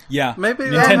 Yeah. Yeah. Maybe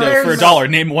Nintendo there's- for $1.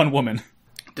 Name one woman.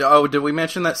 Did we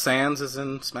mention that Sans is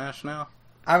in Smash now?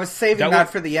 I was saving That that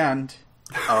would- for the end.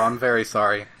 Oh, I'm very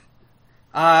sorry.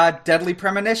 Deadly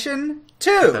Premonition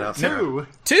 2. That Two.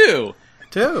 2.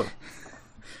 Two.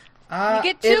 You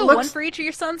get it 2, looks- one for each of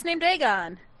your sons named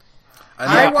Aegon.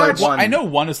 I I played watched- one. I know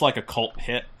one is like a cult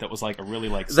hit that was like a really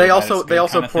like. so They bad also it's good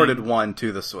also kind of ported thing. one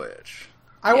to the Switch.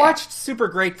 I watched Super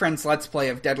Great Friends Let's Play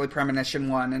of Deadly Premonition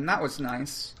 1, and that was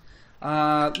nice. It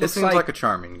Looks seems like a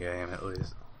charming game, at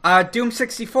least. Doom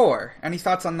 64. Any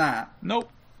thoughts on that? Nope.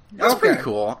 That's Okay. pretty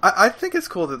cool. I think it's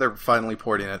cool that they're finally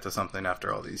porting it to something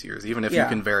after all these years, even if Yeah. you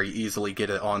can very easily get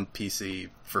it on PC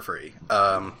for free.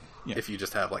 If you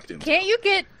just have like Doom. Can't you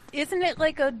get? Isn't it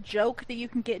like a joke that you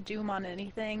can get Doom on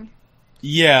anything?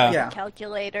 Yeah. Yeah.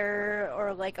 Calculator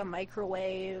or like a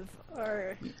microwave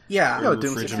or Yeah. No,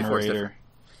 Doom 64 is different. Refrigerator.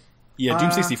 Yeah,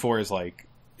 Doom 64 is like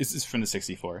this is from the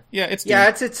 64. Yeah, it's Doom. Yeah,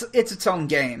 it's its own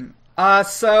game.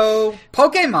 So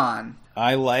Pokemon.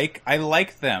 I like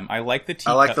them. I like the tea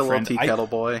I like ket the little friend. tea kettle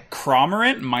boy.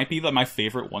 Cormorant might be my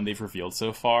favorite one they've revealed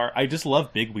so far. I just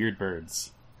love big weird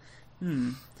birds.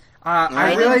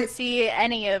 I really didn't see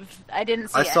any of. I didn't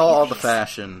see. I any saw of all the these.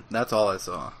 fashion. That's all I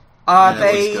saw. And it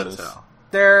They looks good as hell.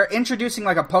 they're introducing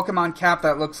like a Pokemon cap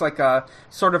that looks like a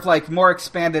sort of like more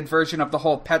expanded version of the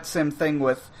whole pet sim thing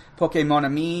with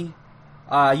Pokemonami.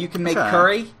 You can make Okay.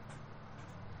 curry.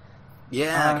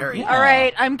 Yeah, very. All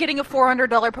right, I'm getting a $400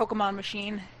 Pokemon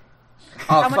machine.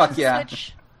 Oh How much fuck is yeah,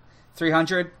 Switch?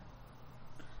 300.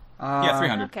 Yeah,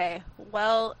 300. Okay,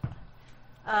 well,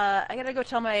 I gotta go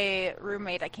tell my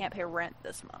roommate I can't pay rent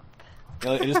this month.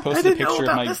 I just I posted a didn't know picture of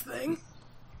about my. this thing.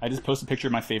 I just posted a picture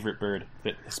of my favorite bird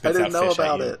that I spits didn't out know fish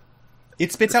about at you. it.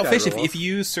 It spits This out guy fish. rules. If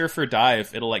you use surf or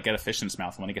dive, it'll like get a fish in its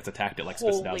mouth. When it gets attacked, it like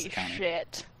spits it out as Holy a counter.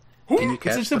 shit! Can you It's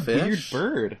catch just the a fish? weird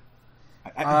bird.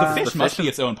 The the fish must fish- be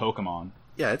its own Pokemon.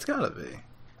 Yeah, it's gotta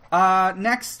be.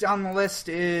 Next on the list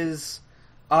is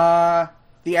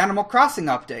the Animal Crossing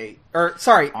update. Or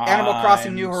sorry, Animal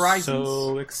Crossing New I'm Horizons.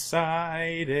 So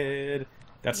excited!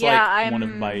 That's Yeah, like one of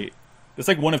I'm- my. That's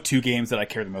like one of two games that I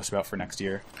care the most about for next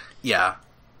year. Yeah,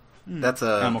 that's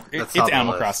a. It's that's top of the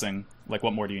Animal list. Crossing. Like,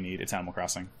 what more do you need? It's Animal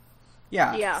Crossing.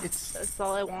 Yeah, Yeah, it's that's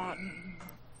all I want.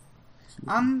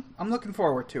 I'm looking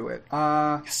forward to it.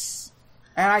 Yes.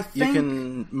 And I You think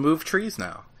can move trees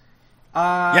now.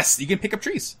 Yes, you can pick up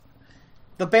trees.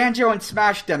 the Banjo and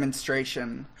Smash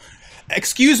demonstration.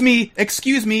 Excuse me,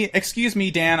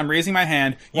 Dan, I'm raising my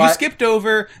hand. You What? skipped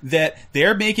over that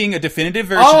they're making a definitive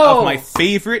version Oh! of my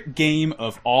favorite game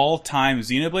of all time,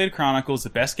 Xenoblade Chronicles, the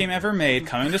best game ever made,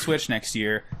 coming to Switch next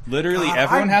year. Literally, God,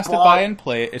 everyone I has to bought- buy and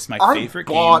play it. It's my I favorite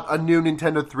bought game. a new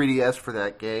Nintendo 3DS for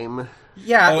that game.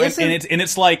 Yeah, Oh, and isn't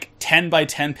it's like 10 by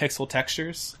 10 pixel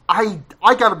textures. I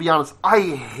gotta be honest, I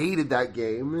hated that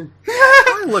game.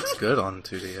 It looks good on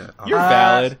 2D. You're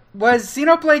valid. was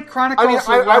Xenoblade Chronicles I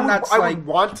mean, the one that's I like would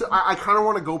want to. I kind of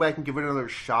want to go back and give it another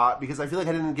shot because I feel like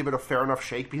I didn't give it a fair enough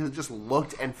shake because it just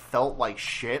looked and felt like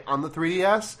shit on the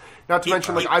 3DS. Not to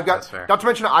mention, like That's fair. not to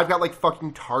mention, I've got like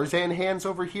fucking Tarzan hands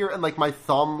over here, and like my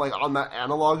thumb, like on that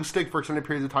analog stick for extended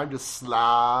periods of time, just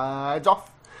slides off.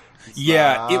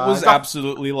 Yeah, it was Stop.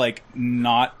 absolutely like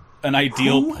not an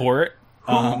ideal port.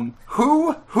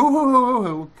 Who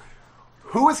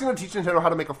is going to teach Nintendo how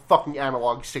to make a fucking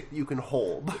analog stick that you can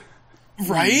hold?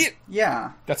 Right?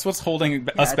 yeah. That's what's holding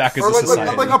us back as Or a like,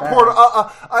 society. like an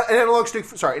analog stick.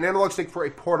 An analog stick for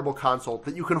a portable console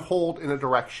that you can hold in a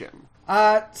direction.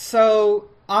 So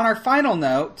on our final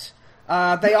note,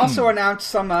 they also announced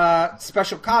some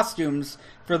special costumes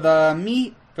for the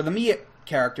Mii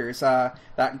characters. That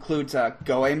includes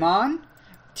Goemon,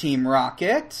 Team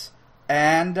Rocket,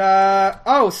 and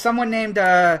someone named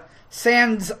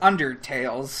Sans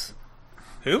Undertales.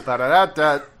 Who?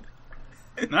 Da-da-da-da.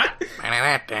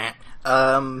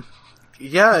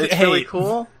 Yeah, it's Hey, really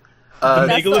cool. That's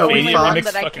the Megalovania only one remix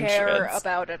that I fucking care shreds.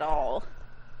 about at all.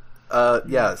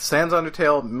 Yeah, Sans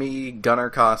Undertale Me Gunner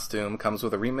costume comes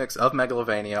with a remix of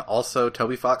Megalovania. Also,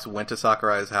 Toby Fox went to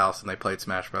Sakurai's house and they played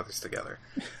Smash Brothers together.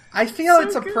 I feel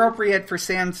it's appropriate for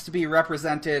Sans to be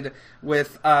represented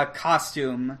with a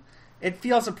costume. It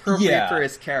feels appropriate Yeah. for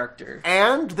his character.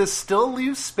 And this still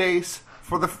leaves space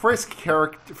for the Frisk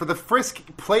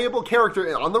playable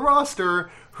character on the roster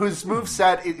whose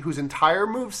whose entire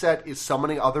moveset is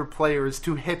summoning other players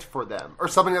to hit for them, or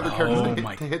summoning other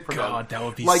characters to hit for them. God, that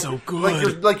would be like, so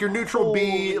good. Like your neutral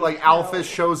B, like Alphys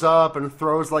shows up and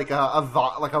throws like a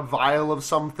vial of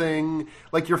something.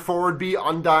 Like your forward B,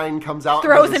 Undyne comes out, and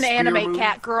Throws does an a spear anime move.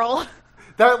 cat girl.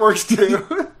 That works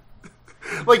too.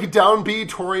 Like down B,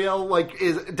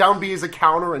 Toriel down B is a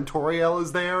counter, and Toriel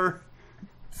is there.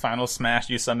 Final Smash,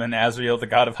 you summon Azrael, the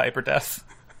god of hyperdeath.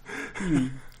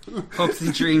 Hopes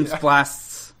and Dreams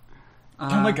blasts.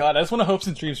 Oh my god, I just want a Hopes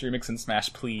and Dreams remix in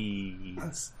Smash,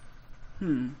 please.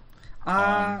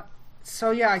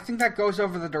 So yeah, I think that goes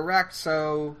over the direct.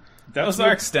 So That was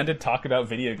our extended talk about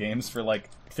video games for like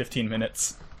 15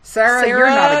 minutes. Sarah, you're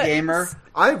not a gamer.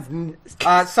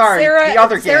 Sorry, the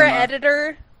other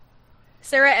gamer.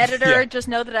 Sarah Editor, Yeah. just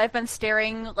know that I've been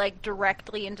staring like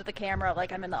directly into the camera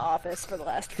like I'm in the office for the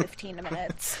last 15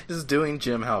 minutes. Just doing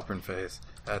Jim Halpern face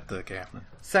at the camera.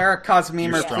 Sarah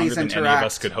Cosmemer, You're stronger please than interact. any of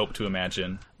us could hope to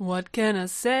imagine. What can I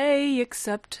say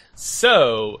except...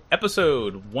 So,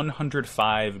 episode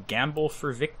 105, Gamble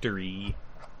for Victory.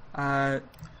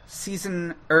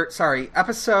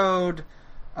 Episode.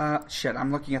 Shit,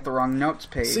 I'm looking at the wrong notes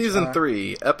page. Season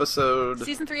 3, episode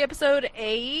Season 3, episode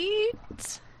 8?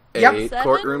 8, Yep.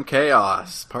 Courtroom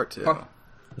Chaos, Part 2. Oh.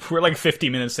 We're like 50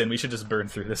 minutes in. We should just burn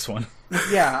through this one.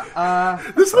 Yeah.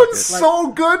 This one's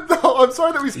so good, though. I'm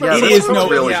sorry that we spent. Yeah, so this much one's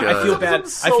time- really I good. feel bad.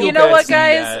 This I one's feel You know bad what, seeing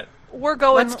guys? that. We're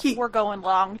going. Let's keep- We're going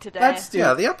long today. Let's do.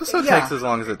 Yeah, the episode Yeah. takes as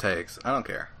long as it takes. I don't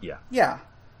care. Yeah. Yeah.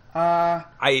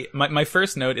 My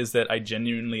first note is that I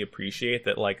genuinely appreciate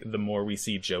that, like, the more we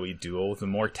see Joey duel, the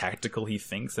more tactical he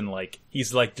thinks, and like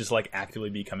he's like just like actively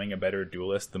becoming a better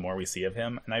duelist the more we see of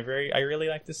him, and I really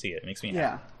like to see it. It makes me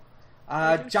happy.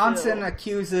 Yeah. Johnson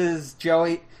accuses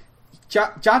Joey.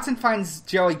 Johnson finds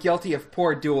Joey guilty of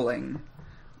poor dueling.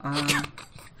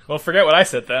 Well, forget what I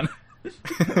said then.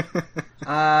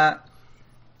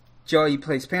 Joey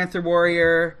plays Panther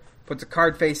Warrior, puts a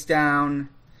card face down.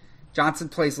 Johnson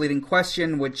plays leading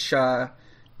question, which Yeah,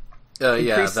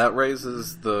 Increase- that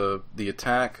raises the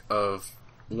attack of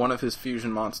one of his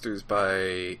fusion monsters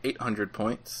by 800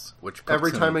 points, which puts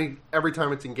Every him...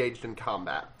 time it's engaged in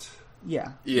combat,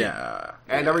 yeah. Yeah.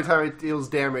 and every time it deals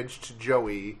damage to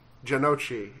Joey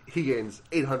Janochi, he gains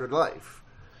 800 life.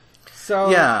 So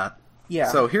Yeah. yeah.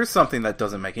 So here's something that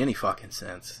doesn't make any fucking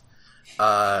sense.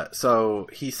 So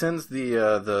he sends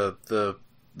the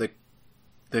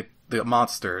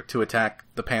monster to attack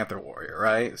the Panther Warrior,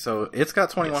 right? So it's got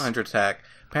 2100 attack.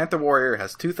 Panther Warrior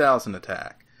has 2000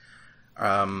 attack.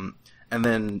 And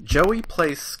then Joey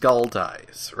plays Skull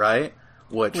Dice, right?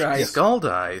 Which Right. Skull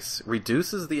Dice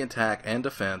reduces the attack and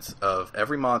defense of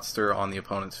every monster on the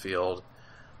opponent's field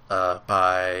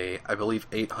by, I believe,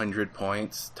 800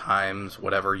 points times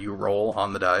whatever you roll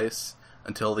on the dice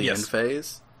until the Yes. end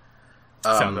phase.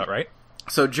 Sound about right?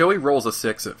 So Joey rolls a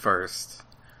 6 at first,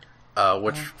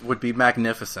 which would be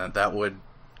magnificent. That would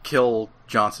kill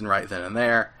Johnson right then and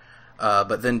there.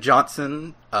 But then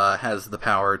Johnson has the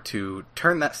power to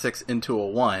turn that 6 into a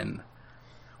 1,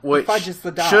 which fudges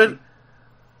the die. should...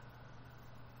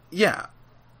 Yeah.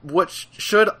 Which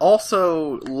should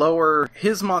also lower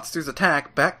his monster's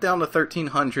attack back down to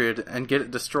 1300 and get it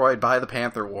destroyed by the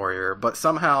Panther Warrior, but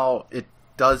somehow it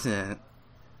doesn't,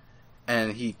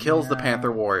 and he kills the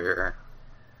Panther Warrior.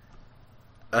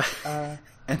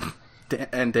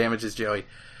 And damages Joey.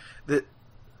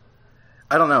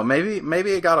 I don't know. Maybe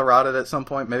it got eroded at some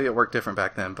point. Maybe it worked different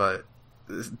back then. But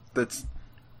that's.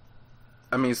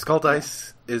 I mean, Skull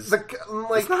Dice is.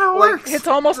 That's not how it works. It's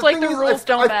almost like the thing is, rules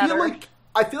don't matter.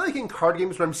 I feel like in card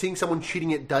games when I'm seeing someone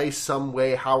cheating at dice some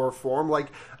way, how or form,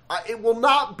 it will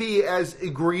not be as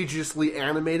egregiously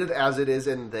animated as it is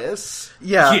in this.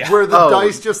 Yeah. Where the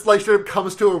dice just straight up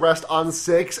comes to a rest on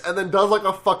 6 and then does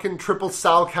a fucking triple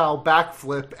Salchow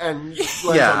backflip and lands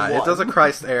on Yeah, 1. it does a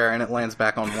Christ air and it lands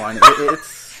back on 1.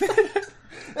 It's.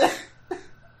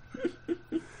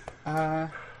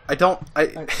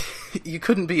 You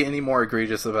couldn't be any more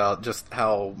egregious about just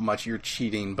how much you're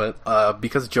cheating, but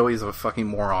because Joey's a fucking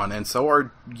moron, and so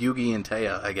are Yugi and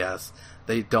Taya, I guess,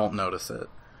 they don't notice it.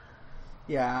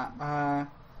 Yeah,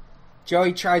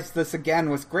 Joey tries this again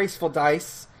with graceful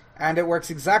dice, and it works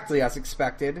exactly as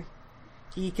expected.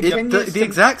 He continues The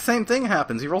exact same thing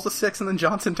happens. He rolls a 6, and then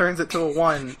Johnson turns it to a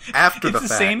 1 after It's the the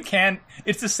fact. same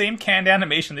It's the same canned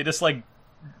animation. They just like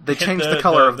They hit changed the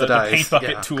color of the dice. paint bucket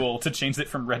Yeah. tool to change it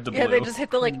from red to blue. Yeah, they just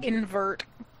hit the invert.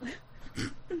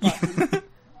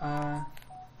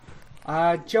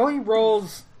 Joey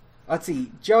rolls. Let's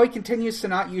see. Joey continues to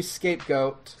not use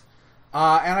Scapegoat,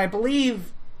 and I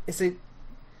believe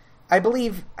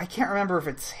I can't remember if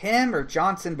it's him or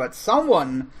Johnson, but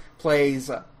someone plays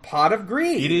Pot of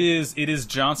Greed. It is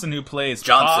Johnson who plays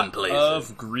Johnson Pot plays of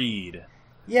it. Greed.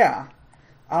 Yeah.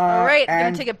 All right, I'm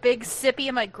and gonna take a big sippy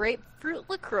of my grapefruit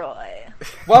LaCroix.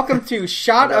 welcome to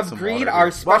Shot I got of some Greed, water our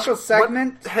here. special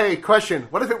segment. Hey, question.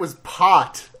 What if it was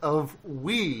pot of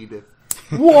weed?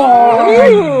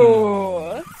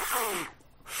 Whoa!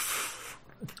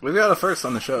 We've got a first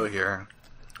on the show here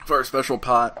for our special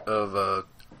pot of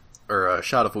or a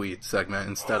shot of weed segment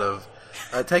instead of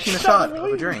taking a shot of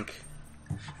a drink.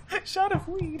 Shot of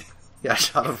weed. Yeah, a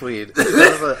shot of weed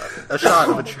instead of a shot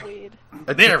of a drink. Weed.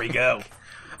 There we go.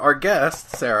 our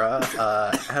guest, Sarah,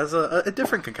 has a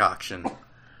different concoction.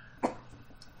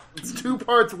 It's 2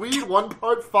 parts weed, 1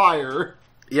 part fire.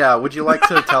 Yeah, would you like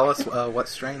to tell us what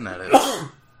strain that is?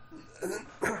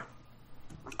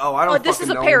 Oh, I don't. Oh, this is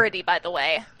a know. parody, by the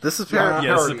way. This is Yeah. very...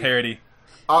 Yeah, this is a parody.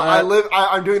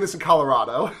 I'm doing this in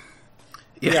Colorado.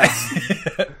 Yes.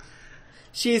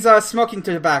 She's smoking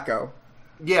tobacco.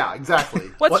 Yeah, exactly.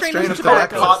 What What strain strain is of A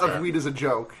tobacco? tobacco? pot is of that? weed is a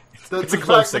joke. It's a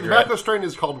clove cigarette. The strain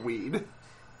is called weed.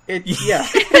 Yeah,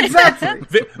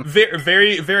 exactly.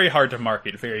 Very, very hard to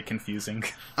market. Very confusing.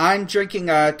 I'm drinking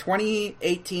a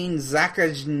 2018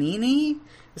 Zaccagnini.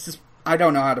 This is, I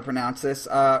don't know how to pronounce this.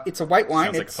 It's a white wine.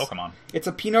 Sounds like It's a Pokemon. It's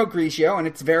a Pinot Grigio, and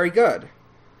it's very good.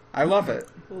 I love it.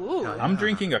 Ooh. I'm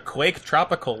drinking a Quake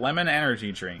Tropical Lemon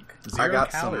Energy drink. 0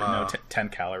 got calories. some, No, 10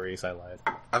 calories. I lied.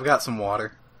 I've got some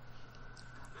water.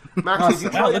 Maxie, did you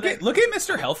Wow, try, look at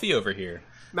Mr. Healthy over here.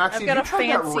 Maxie, I've did got you a try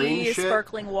that rain fancy shit?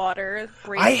 sparkling water.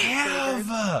 Great I flavored.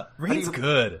 have. Rain's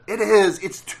good. It is.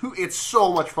 It's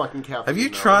so much fucking caffeine. Have you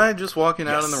though. tried just walking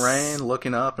out in the Yes. rain,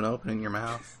 looking up, and opening your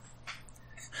mouth?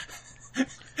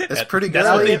 It's pretty good. That's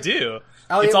what they Elliot- do.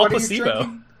 Elliot, It's all what are you placebo.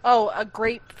 drinking? Oh, a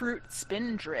grapefruit Nice.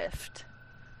 spindrift.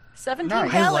 17 I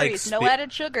like calories, no spin-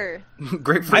 added sugar.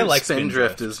 Grapefruit I like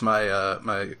Spindrift Spindrift. is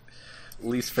my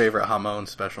least favorite Hamon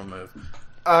special move.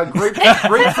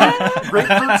 Grapefruit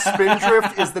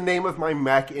Spindrift is the name of my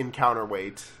mech in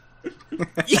Counterweight.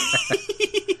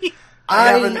 I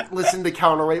haven't listened to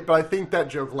Counterweight, but I think that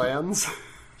joke lands.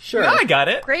 Sure. Yeah, I got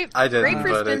it. I didn't,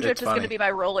 Grapefruit but spindrift it's is going funny. to be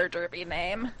my roller derby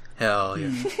name. Hell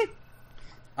yeah.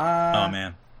 Oh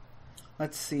man.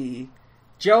 Let's see.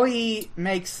 Joey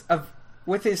makes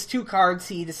with his 2 cards.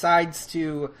 He decides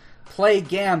to play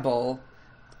gamble,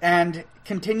 and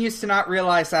continues to not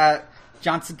realize that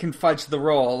Johnson can fudge the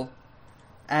roll.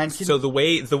 And So the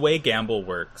way gamble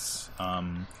works,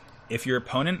 if your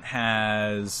opponent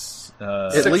has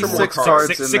At Six least or more 6 cards.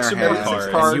 cards in Six their or more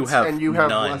hand, cards. and you have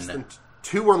none. less than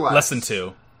 2 or less. less than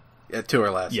 2, Yeah, 2 or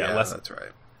less. Yeah, Yeah, less- that's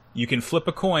right. you can flip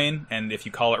a coin, and if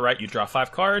you call it right, you draw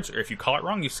 5 cards, or if you call it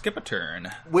wrong, you skip a turn.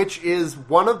 Which is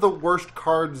one of the worst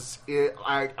cards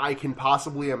I can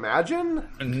possibly imagine.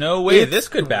 No way, this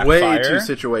could backfire. Way too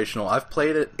situational. I've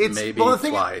played it It's- maybe well, the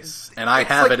thing is, twice, and I it's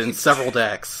have like it in it's- several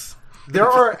decks. There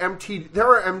are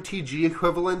MTG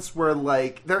equivalents where,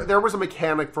 like, there was a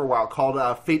mechanic for a while called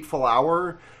Fateful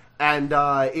Hour, and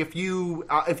if you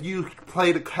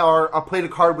played a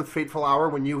card with Fateful Hour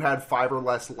when you had 5 or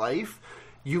less life,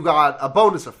 you got a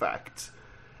bonus effect,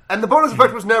 and the bonus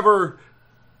effect was never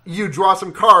you draw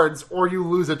some cards or you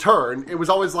lose a turn. It was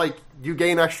always like you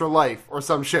gain extra life or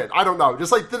some shit. I don't know.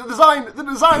 Just like the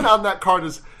design on that card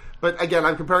is. But again,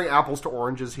 I'm comparing apples to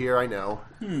oranges here. I know.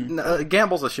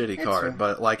 Gamble's a shitty card,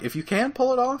 but like if you can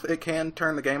pull it off, it can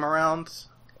turn the game around.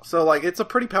 So like it's a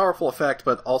pretty powerful effect,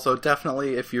 but also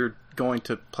definitely if you're going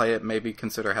to play it, maybe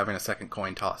consider having a second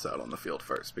coin toss out on the field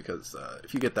first, because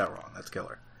if you get that wrong, that's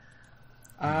killer.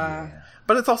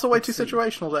 But it's also way too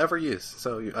situational to ever use,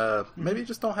 so maybe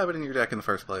just don't have it in your deck in the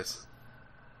first place.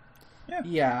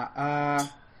 Yeah.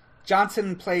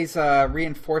 Johnson plays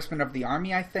reinforcement of the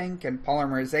army, I think, and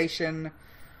polymerization.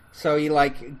 So he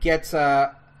gets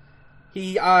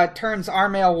he turns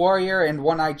Armail Warrior and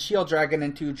One-Eyed Shield Dragon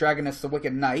into Dragonus the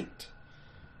Wicked Knight.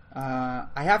 I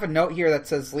have a note here that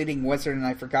says Leading Wizard, and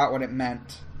I forgot what it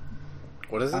meant.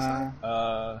 What is this?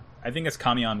 I think it's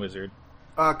Kamion Wizard.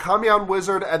 Kamion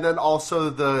Wizard, and then also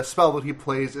the spell that he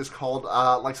plays is called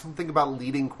something about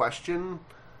Leading Question.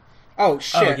 Oh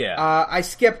shit! yeah. I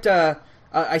skipped a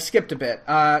bit.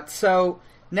 So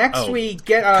next we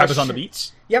get Kaiba's on the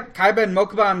beach? Yep, Kaiba and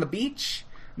Mokuba on the beach.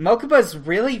 Mokuba's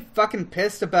really fucking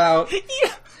pissed about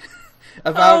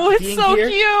about It's being so here.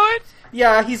 cute.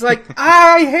 Yeah, he's like,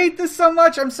 I hate this so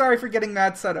much. I'm sorry for getting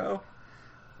mad, Seto.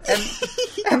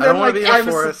 And I don't want to be in a Kaiba's-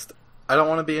 forest. I don't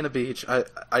want to be in a beach.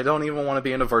 I don't even want to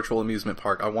be in a virtual amusement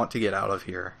park. I want to get out of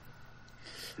here.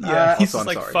 Yeah, he's also, just I'm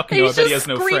like, sorry. fuck no, I He's bet he just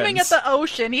has no screaming friends. at the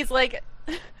ocean. He's like,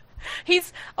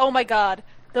 oh my god,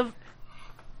 the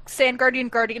Sand Guardian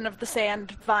of the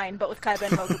Sand Vine, but with Kaiba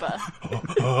and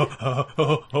Mokuba.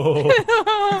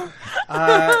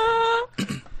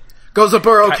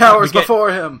 Gozaburo cowers we get-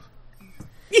 before him.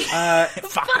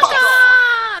 Fuck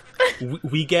Ah!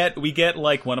 we get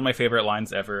like one of my favorite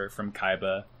lines ever from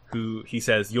Kaiba, who he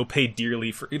says, "You'll pay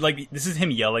dearly for," like, this is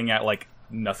him yelling at like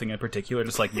nothing in particular,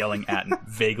 just like yelling at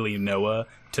vaguely Noah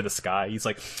to the sky. He's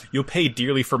like, "You'll pay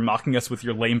dearly for mocking us with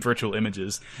your lame virtual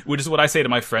images," which is what I say to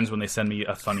my friends when they send me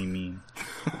a funny meme.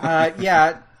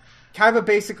 yeah, Kaiba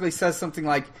basically says something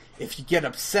like, if you get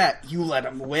upset, you let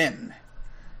him win.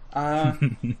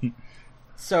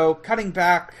 So, cutting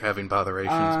back... Having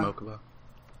botherations, Mokuba.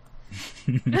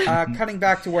 Cutting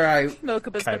back to where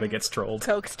Mokuba's Kaiba been gets trolled.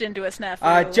 coaxed into a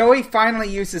snafu. Joey finally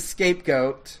uses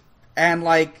Scapegoat, and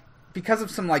like because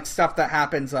of some like stuff that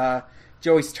happens,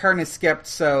 Joey's turn is skipped,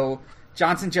 so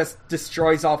Johnson just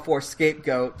destroys all 4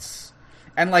 scapegoats,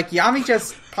 and like Yami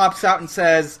just pops out and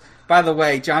says, "By the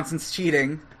way, Johnson's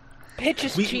cheating." Pitch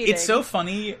is cheating. It's so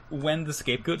funny when the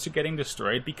scapegoats are getting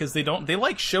destroyed because they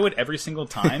like show it every single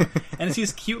time, and it's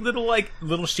these cute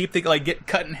little sheep that like get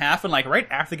cut in half, and like right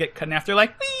after they get cut in half, they're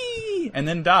like wee, and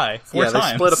then die 4 times.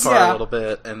 They split apart Yeah. a little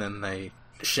bit, and then they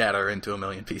shatter into a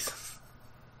million pieces.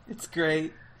 It's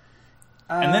great.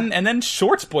 And then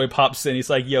Shorts Boy pops in. He's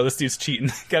like, "Yo, this dude's cheating.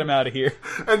 Get him out of here."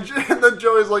 And then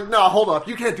Joey's like, "Nah, hold up.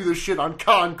 You can't do this shit on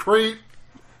concrete."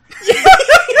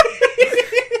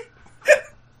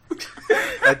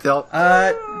 I don't.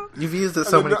 You've used it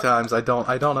so many times. I don't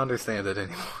understand it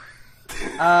anymore.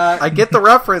 I get the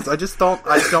reference. I just don't.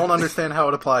 I don't understand how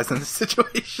it applies in this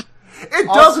situation. It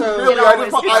Also, doesn't really.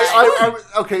 it always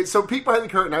Okay, so peek behind the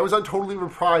curtain. I was on Totally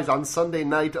Reprised on Sunday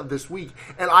night of this week,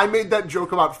 and I made that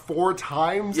joke about 4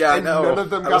 times, Yeah, I and know. none of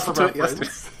them I got the listened to it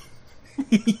reference.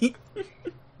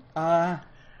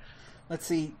 Let's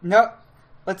see. No,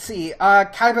 let's see.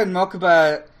 Kaiba and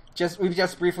Mokuba we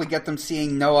just briefly get them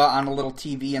seeing Noah on a little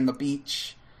TV in the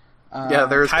beach. Yeah,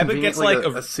 there's Kaiba gets, conveniently like,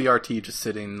 a CRT just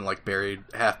sitting like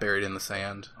half buried in the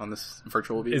sand on this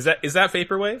virtual beach. Is that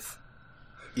Vaporwave?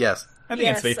 Yes. I think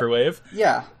Yes. it's Vaporwave.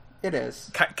 Yeah, it is.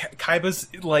 Kaiba's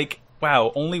like,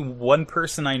 wow, only one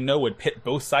person I know would pit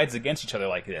both sides against each other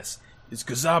like this. It's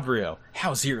Gazabrio.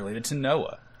 How is he related to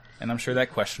Noah? And I'm sure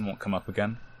that question won't come up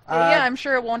again. Yeah, I'm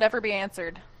sure it won't ever be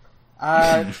answered.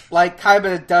 Like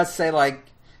Kaiba does say, like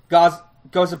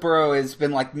Gozaburo has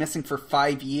been like missing for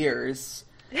 5 years.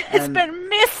 It's been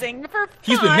missing for 5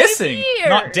 He's been missing, years.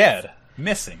 not dead.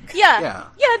 Missing. Yeah,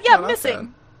 No, not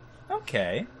missing.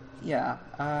 Okay. Yeah.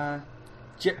 Come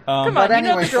But on, you know the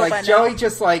anyways, drill by like now. Joey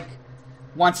just like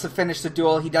wants to finish the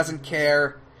duel. He doesn't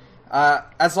care.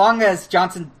 As long as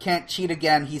Johnson can't cheat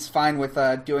again, he's fine with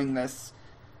doing this,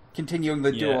 continuing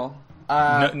the duel.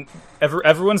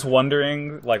 Everyone's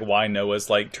wondering like why Noah's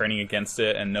like turning against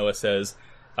it, and Noah says,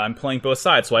 "I'm playing both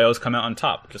sides, so I always come out on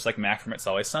top, just like Mac from It's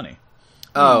Always Sunny."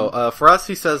 For us,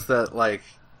 he says that like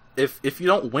if you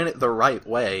don't win it the right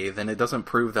way, then it doesn't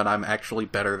prove that I'm actually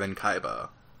better than Kaiba.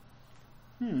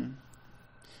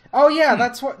 Oh yeah,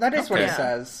 that is what he Okay.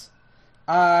 says.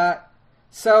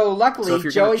 So luckily, So if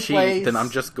you're Joey going to cheat, plays. then I'm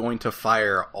just going to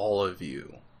fire all of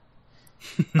you.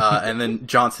 And then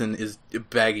Johnson is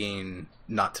begging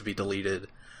not to be deleted,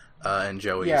 and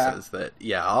Joey Yeah. says that,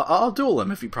 I'll duel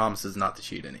him if he promises not to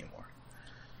cheat anymore.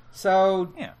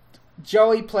 So Yeah.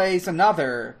 Joey plays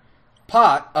another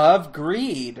Pot of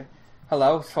Greed.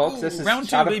 Hello, folks. This is round 2,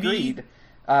 Shot of baby. Greed.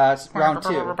 Round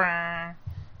 2.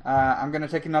 I'm gonna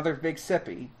take another big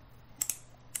sippy.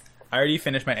 I already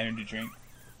finished my energy drink.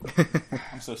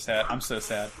 I'm so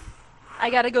sad. I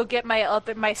gotta go get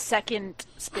my second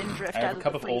Spindrift I out have a of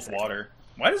cup the of old freezer. water.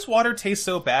 Why does water taste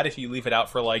so bad if you leave it out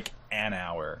for like an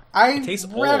hour? I It tastes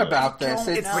read old. about this.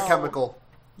 It's the No. chemical.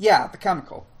 Yeah, the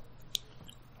chemical.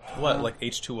 What, like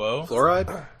H2O?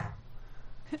 Fluoride?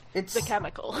 It's The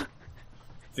chemical.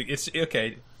 It's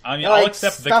okay. I mean, like, I'll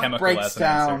accept the stuff chemical breaks as an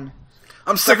down. answer.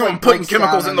 I'm sick of Stuff them putting breaks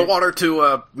chemicals down in the and water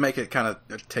to make it kind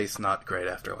of taste not great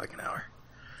after like an hour.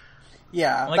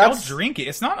 Yeah, Like, I'll that's drink it.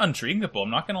 It's not undrinkable. I'm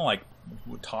not gonna like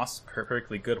toss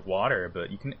perfectly good water,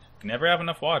 but you can never have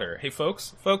enough water. Hey,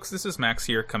 folks, this is Max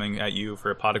here, coming at you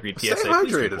for a Pot of Greed PSA. Stay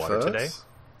Please drink hydrated, water folks. today.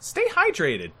 Stay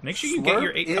hydrated. Make sure you get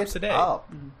your 8 Slurp cups a it day. up.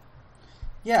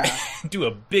 yeah. Do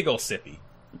a big ol' sippy.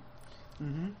 Ooh,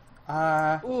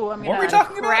 I'm What were we gonna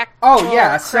talking about? crack. Oh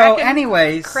yeah. So, cracking-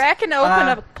 anyways, cracking open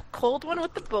uh, a cold one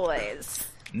with the boys.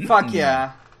 fuck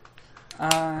yeah.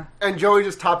 And Joey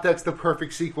just top decks the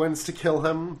perfect sequence to kill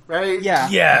him, right? Yeah.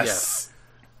 Yes.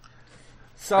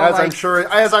 So As like,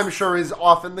 I'm sure is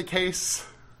often the case.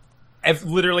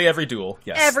 Literally every duel.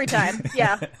 Yes. Every time,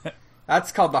 yeah.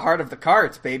 that's called the heart of the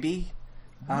cards, baby.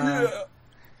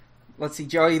 Let's see.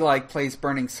 Joey like plays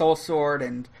Burning Soul Sword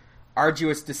and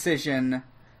Arduous Decision,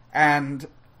 and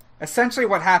essentially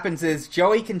what happens is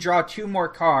Joey can draw 2 more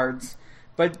cards,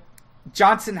 but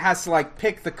Johnson has to like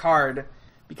pick the card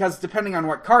because depending on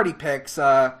what card he picks,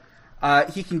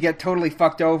 he can get totally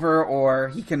fucked over or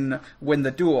he can win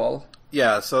the duel.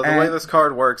 Yeah, so the way this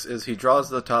card works is he draws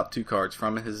the top 2 cards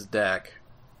from his deck,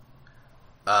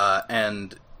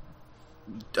 and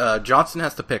Johnson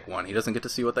has to pick one. He doesn't get to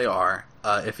see what they are.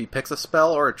 If he picks a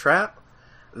spell or a trap,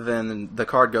 then the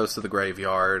card goes to the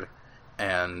graveyard,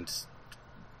 and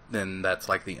then that's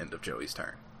like the end of Joey's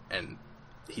turn. And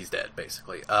he's dead,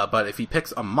 basically. But if he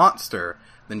picks a monster,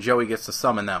 then Joey gets to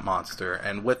summon that monster,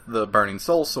 and with the Burning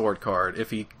Soul Sword card,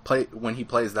 when he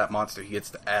plays that monster, he gets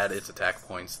to add its attack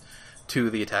points to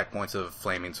the attack points of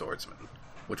Flaming Swordsman,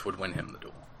 which would win him the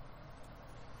duel.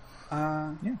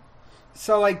 Yeah.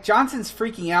 So, like, Johnson's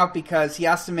freaking out because he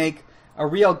has to make a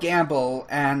real gamble,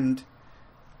 and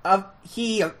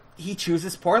he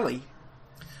chooses poorly.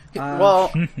 He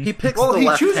picks the he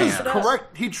left chooses hand.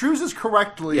 correct. He chooses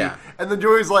correctly, Yeah. and then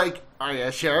Joey's like, "Are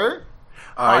you sure?"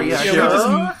 Are you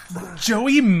sure?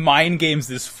 Joey mind games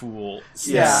this fool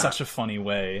in Yeah. such a funny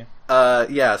way.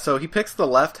 So he picks the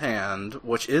left hand,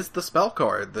 which is the spell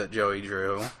card that Joey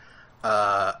drew.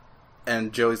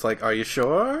 And Joey's like, "Are you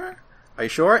sure? Are you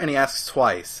sure?" And he asks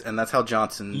twice, and that's how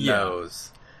Johnson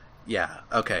knows. Yeah,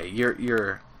 okay,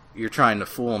 you're trying to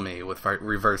fool me with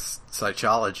reverse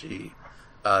psychology.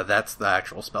 That's the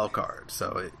actual spell card.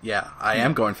 So, I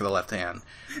am going for the left hand.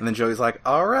 And then Joey's like,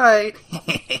 all right.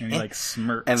 And he, like,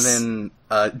 smirks. And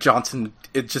then Johnson,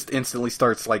 it just instantly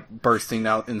starts, like, bursting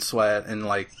out in sweat and,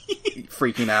 like,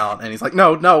 freaking out. And he's like,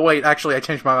 no, wait, actually, I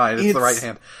changed my mind. It's the right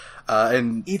hand.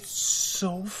 And it's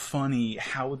so funny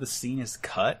how the scene is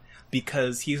cut,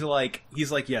 because he's like,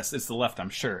 yes, it's the left, I'm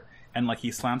sure. And, like,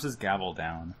 he slams his gavel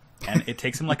down. And it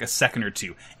takes him like a second or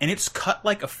two. And it's cut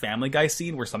like a Family Guy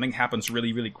scene where something happens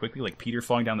really, really quickly, like Peter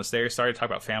falling down the stairs. Sorry to talk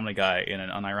about Family Guy in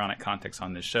an unironic context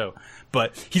on this show.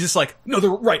 But he's just like, no, they're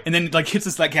right. And then like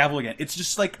hits that gavel again. It's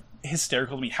just like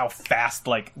hysterical to me how fast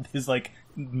like his like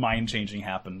mind changing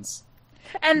happens.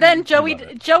 And then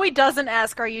Joey doesn't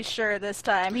ask, "Are you sure?" this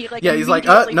time. He like he's like,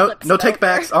 immediately no flips it take over.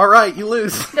 backs. All right, you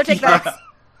lose. No take backs.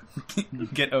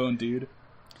 Get owned, dude.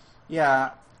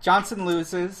 Yeah, Johnson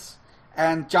loses,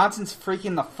 and Johnson's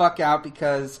freaking the fuck out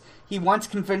because he once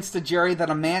convinced a jury that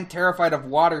a man terrified of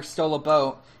water stole a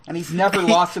boat, and he's never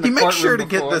lost in a He courtroom makes sure to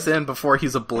before. get this in before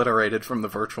he's obliterated from the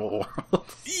virtual world.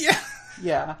 Yeah.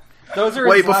 Yeah. Those are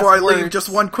Wait, his before I last leave, words. just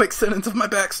one quick sentence of my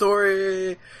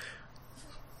backstory.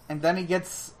 And then he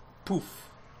gets, poof,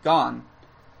 gone.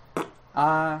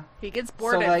 He gets So,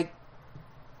 boarded. like,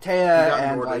 He Taya got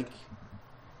and, boarded. like...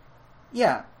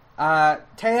 Yeah.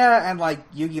 Taya and, like,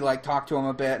 Yugi, like, talk to him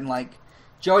a bit, and, like,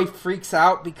 Joey freaks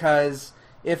out because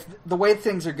if the way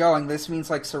things are going, this means,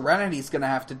 like, Serenity's gonna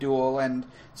have to duel, and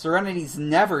Serenity's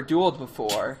never dueled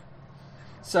before.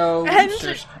 So... and,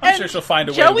 I'm sure she'll find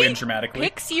a way to Joey win dramatically.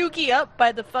 picks Yugi up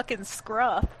by the fucking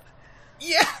scruff.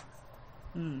 Yeah.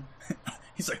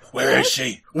 He's like, where is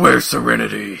she? Where's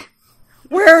Serenity?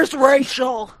 Where's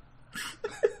Rachel?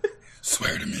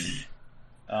 Swear to me.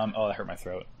 Oh, that hurt my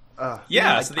throat.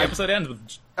 Yeah, so the episode ends with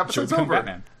Episode's Joey becoming over.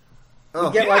 Batman.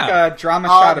 we get, yeah. like, a drama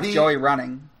shot of the- Joey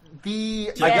running.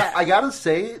 I gotta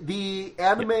say, the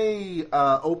anime,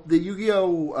 the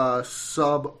Yu-Gi-Oh!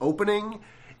 Sub opening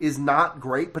is not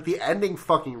great, but the ending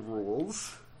fucking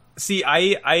rules. See,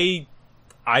 I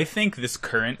think this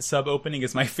current sub opening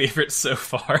is my favorite so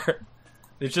far.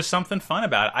 There's just something fun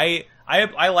about it.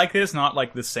 I like this, not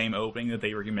like the same opening that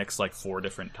they remixed like 4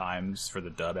 different times for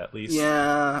the dub at least.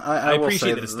 Yeah, I will appreciate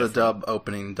say that it's the different. dub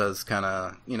opening does kind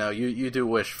of, you do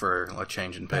wish for a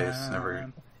change in pace.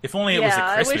 If only it was a Yeah,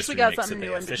 I Christmas wish we got remix something that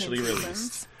new they in officially between released.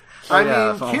 seasons. I yeah,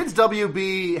 mean, so- Kids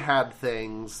WB had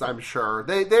things. I'm sure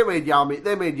they made Yami.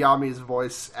 They made Yami's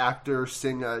voice actor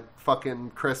sing a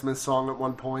fucking Christmas song at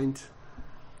one point.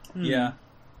 Yeah.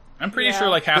 I'm pretty Yeah. sure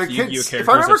like half The the kids- Yu-Gi-Oh if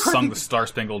I characters remember have sung correctly- the Star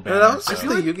Spangled Yeah, Banner. that was so- just I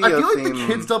feel like Yu-Gi-Oh the theme.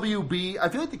 Kids WB. I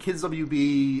feel like the Kids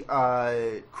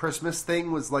WB Christmas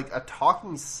thing was like a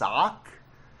talking sock.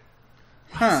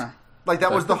 Huh. Like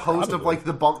that was the host of Probably. like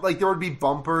the bump. Like there would be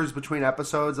bumpers between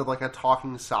episodes of like a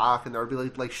talking sock, and there would be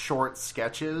like short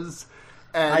sketches.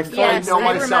 And Yes, I know I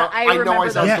myself. remember- I I know remember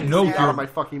myself those. Yeah, completely no, out of my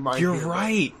fucking mind. You're here, but-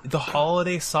 right. The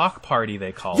holiday sock party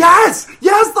they call it. Yes,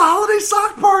 the holiday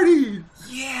sock party.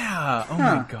 Yeah. Oh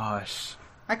Huh. my gosh.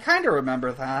 I kind of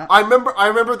remember that. I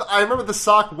remember the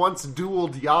sock once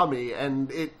dueled Yami, and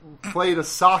it played a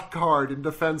sock card in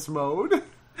defense mode.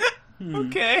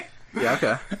 Okay. Yeah,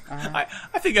 okay.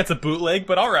 I think that's a bootleg,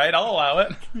 but all right, I'll allow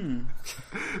it.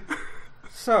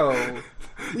 So,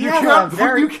 we You have a can't,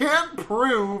 very... you can't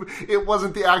prove it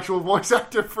wasn't the actual voice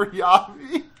actor for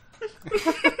Yami.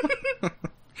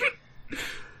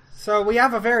 So we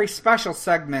have a very special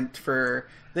segment for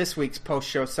this week's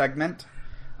post-show segment.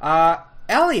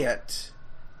 Elliot,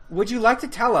 would you like to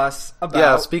tell us about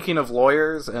Yeah, speaking of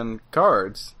lawyers and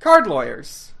cards. card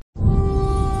lawyers?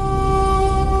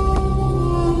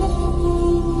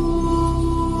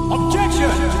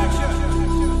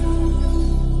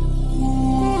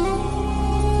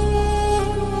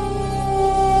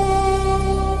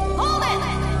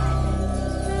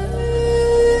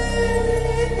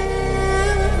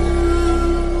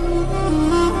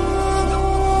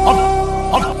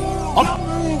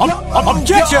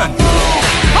 Objection!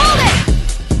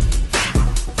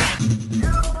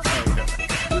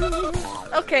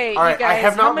 Okay, All right, you guys. I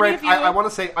have how not many read. of you... I want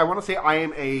to say I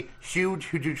am a huge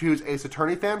Who Do You Choose Ace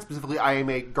Attorney fan. Specifically, I am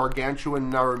a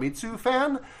gargantuan Naramitsu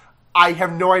fan. I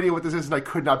have no idea what this is, and I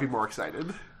could not be more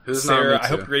excited. Who's Sarah, Naramitsu? I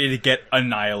hope you're ready to get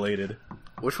annihilated.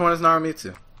 Which one is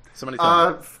Naramitsu? Somebody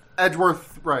tell me.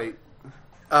 Edgeworth, right?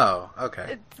 Oh,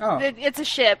 okay. It's a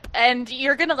ship, and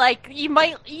you're gonna like. You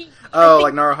might. I Oh, think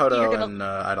like Naruhodo you're gonna- and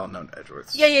I don't know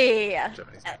Edgeworth's Yeah.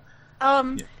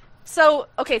 Japanese. So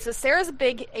okay, so Sarah's a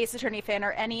big Ace Attorney fan.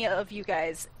 Are any of you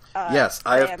guys? Yes,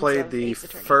 I have fans played of the Ace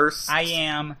Attorney? first.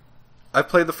 am. I've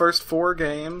played the first 4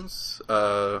 games.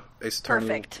 Ace Attorney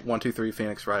Perfect. 1, 2, 3,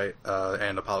 Phoenix Wright,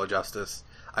 and Apollo Justice.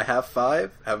 I have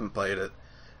 5. Haven't played it.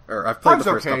 Or I've played Five's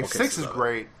the first okay. couple 6 cases is of it.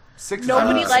 great. 6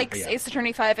 Nobody is likes yeah. Ace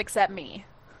Attorney 5 except me.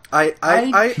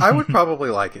 I would probably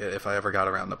like it if I ever got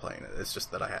around to playing it. It's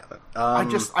just that I haven't.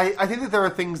 I think that there are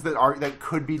things that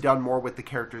could be done more with the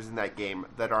characters in that game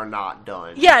that are not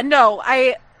done. Yeah, no,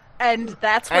 and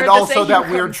that's where And the also Zayu that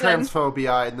weird comes in.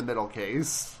 transphobia in the middle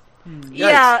case.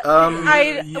 Yeah,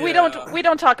 Yikes. we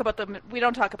don't talk about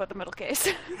the middle case.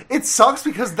 It sucks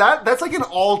because that's like an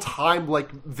all-time like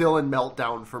villain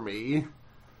meltdown for me.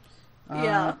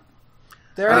 Yeah.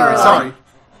 There Anyway, are, sorry.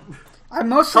 I'm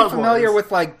mostly Cosmos. familiar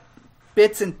with like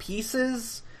bits and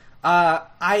pieces.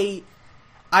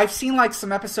 I've seen like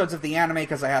some episodes of the anime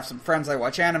because I have some friends I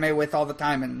watch anime with all the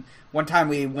time, and one time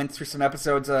we went through some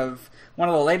episodes of one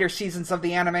of the later seasons of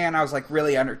the anime, and I was like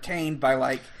really entertained by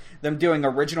like them doing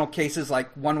original cases.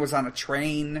 Like one was on a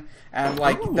train, and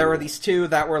like there were these 2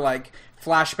 that were like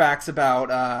flashbacks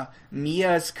about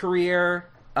Mia's career.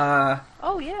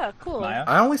 Oh yeah, cool. Maya?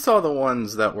 I only saw the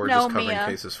ones that were No, just covering Mia.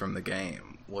 cases from the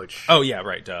game, which Oh yeah,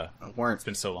 right. Duh. weren't. It's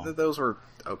been so long. Those were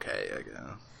okay, I guess.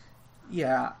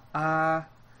 Yeah.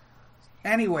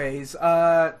 Anyways,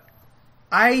 I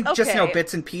just know Okay.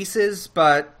 bits and pieces,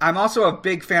 but I'm also a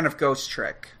big fan of Ghost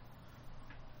Trick.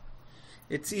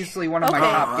 It's easily one of my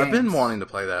Okay. top games. I've been wanting to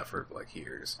play that for like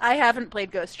years. I haven't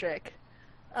played Ghost Trick.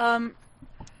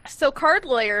 So Card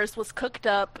Lawyers was cooked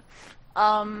up.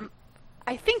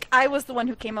 I think I was the one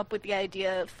who came up with the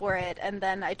idea for it, and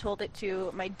then I told it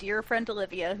to my dear friend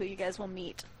Olivia, who you guys will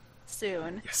meet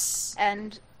soon. Yes.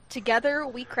 And together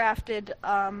we crafted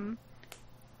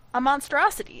a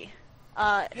monstrosity.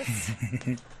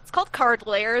 It's called Card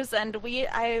Layers, and we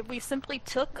simply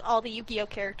took all the Yu-Gi-Oh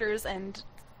characters and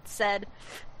said,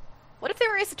 what if they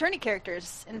were Ace Attorney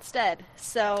characters instead?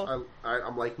 So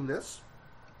I'm liking this.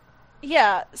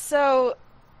 yeah, so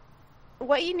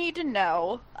what you need to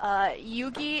know,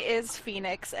 Yugi is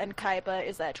Phoenix and Kaiba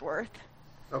is Edgeworth.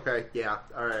 Okay, yeah,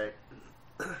 all right.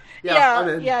 Yeah, I'm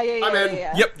in. yeah, I'm in.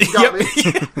 yeah. Yep. You got me.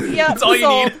 Yeah, That's all you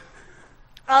so,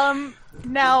 need.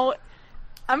 Now,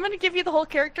 I'm gonna give you the whole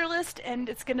character list, and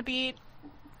it's gonna be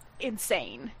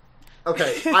insane.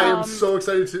 Okay, I am so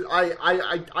excited to.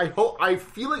 I hope. I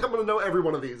feel like I'm going to know every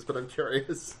one of these, but I'm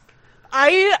curious.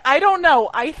 I don't know.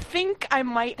 I think I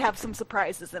might have some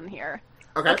surprises in here.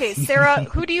 Okay. Sarah,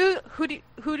 who do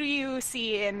you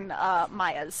see in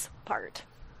Maya's part?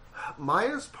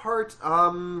 Maya's part.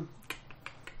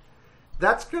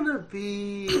 That's gonna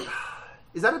be.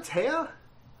 Is that a Taya?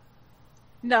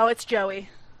 No, it's Joey.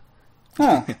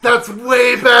 Huh. That's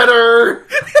way better.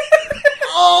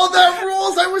 Oh, that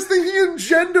rules! I was thinking in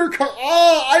gender.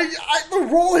 The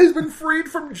role has been freed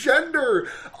from gender.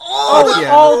 Oh, that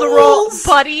All the roles, rules!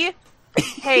 buddy.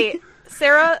 Hey,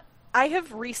 Sarah, I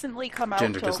have recently come out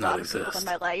Gender to does a not lot of people exist. in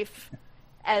my life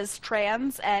as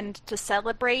trans, and to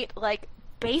celebrate, like,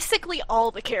 basically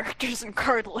all the characters in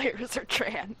Card Layers are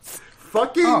trans.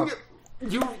 Fucking Oh.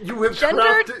 you have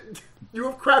Gendered-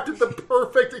 crafted the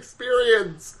perfect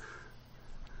experience.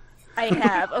 I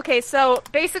have. Okay, so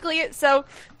basically, so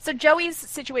Joey's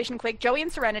situation quick. Joey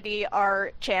and Serenity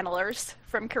are channelers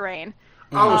from Karain.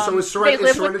 Oh, so is they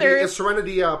live with their-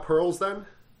 Serenity pearls then?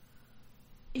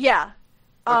 Yeah.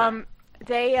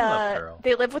 They love Pearl.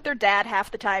 they live with their dad half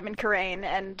the time in Karain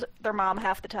and their mom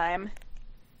half the time.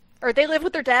 Or they live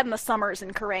with their dad in the summers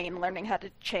in Karain, learning how to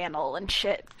channel and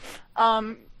shit.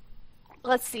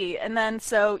 Let's see. And then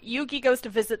so Yugi goes to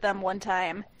visit them one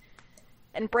time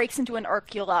and breaks into an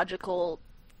archaeological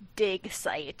dig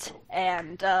site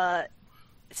and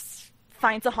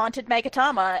finds a haunted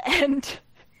Magatama, and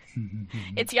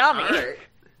it's Yami.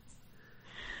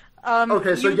 Alright.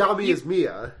 Okay, so you- Yami is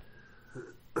Mia.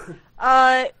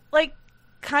 Like,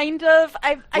 Kind of.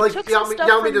 I Like, took some stuff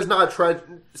Yami from... does not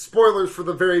spoilers for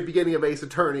the very beginning of Ace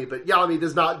Attorney, but Yami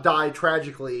does not die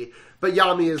tragically. But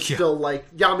Yami is still like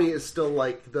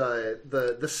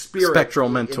the spirit, Spectral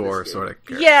in mentor this sort game. of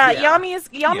character. Yeah,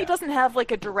 Yeah. Yami doesn't have like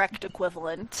a direct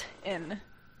equivalent in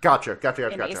Gotcha.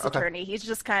 Ace Attorney. He's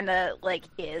just kind of like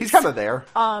is. He's kind of there.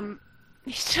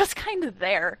 He's just kind of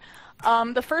there.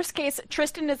 The first case,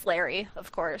 Tristan is Larry,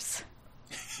 of course.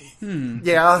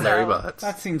 Yeah. Larry So- Butts.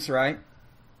 That seems right.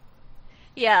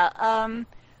 Yeah.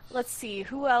 Let's see.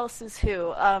 Who else is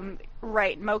who?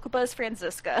 Right. Mokuba is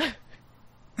Franziska.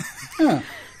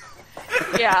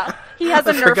 Yeah. He has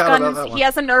a Nerf forgot about that gun. one. He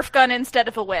has a Nerf gun instead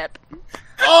of a whip.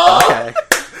 Okay.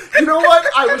 You know what?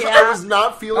 I Yeah. was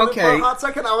not feeling it for Okay. a hot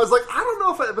second. I was like, I don't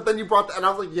know if but then you brought that, and I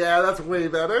was like, yeah, that's way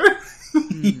better.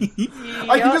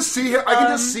 I can just see him. I can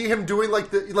just see him doing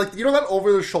like you know that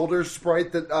over the shoulder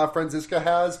sprite that Franziska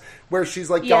has, where she's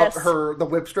like Yes. got the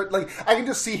whip straight. Like I can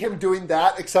just see him doing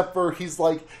that, except for he's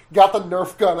like got the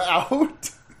Nerf gun out.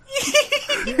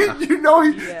 You know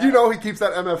he keeps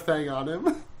that MF thing on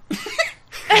him.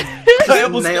 I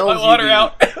almost spit my water Yugi.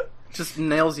 out. Just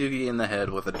nails Yugi in the head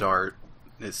with a dart.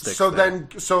 It sticks So there. then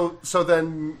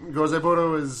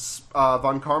Gozeburo is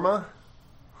Von Karma.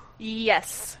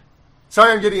 Yes.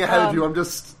 Sorry, I'm getting ahead of you. I'm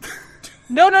just.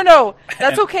 No.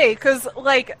 That's okay, because,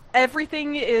 like,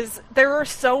 everything is... There are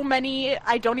so many...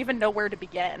 I don't even know where to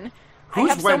begin. Who's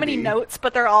I have so many Wendy? notes,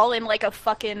 but they're all in, like, a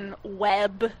fucking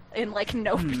web in, like,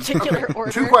 no particular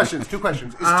order. Two questions. Is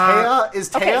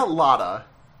Taya okay. Lada?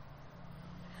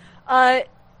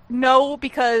 No,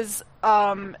 because,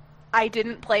 I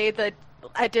didn't play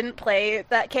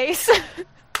that case.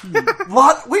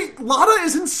 Lada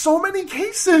is in so many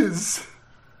cases.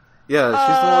 Yeah,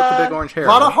 she's the one with the big orange hair.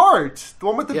 Lada Hart, the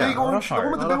one with the Yeah, big Lada orange, the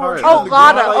one with the Hart. big orange. Lada Oh, the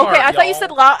Lana. green light. Okay, I thought you y'all.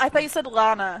 said I thought you said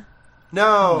Lana.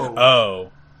 No.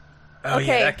 Oh,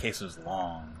 Okay. yeah, that case was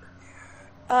long.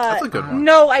 That's a good one.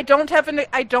 No, I don't have an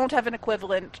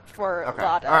equivalent for Okay.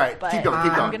 Lada. All right, but keep going.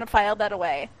 I'm gonna file that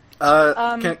away.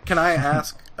 Can I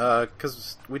ask?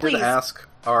 Because we did Please. ask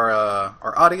our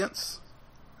audience,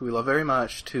 who we love very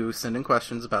much, to send in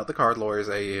questions about the Card Lawyers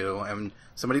AU, and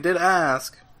somebody did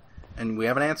ask, and we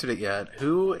haven't answered it yet.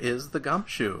 Who is the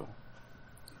Gumshoe?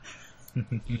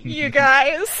 You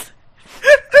guys.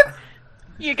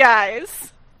 You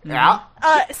guys. Yeah.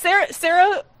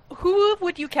 Sarah, who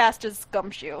would you cast as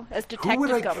Gumshoe? As Detective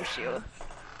would I Gumshoe?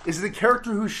 Is it the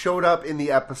character who showed up in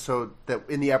the episodes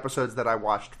that I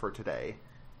watched for today?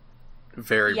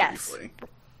 Very Yes. briefly.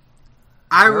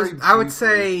 I Very would briefly.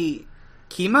 say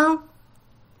Chemo.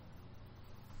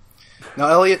 Now,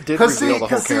 Elliot did 'Cause reveal see- the whole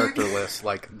 'cause see- character list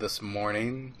like this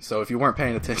morning, so if you weren't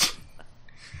paying attention,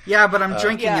 Yeah, but I'm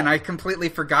drinking Yeah. and I completely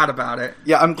forgot about it.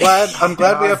 yeah, I'm glad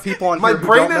we have people on My here who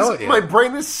brain don't know it is yet. my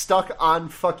brain is stuck on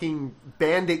fucking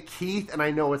Bandit Keith, and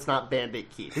I know it's not Bandit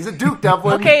Keith. Is it Duke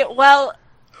Devlin? Okay, well,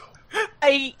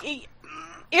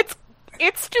 it's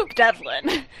Duke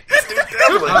Devlin.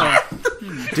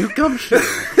 Duke Gumshoe.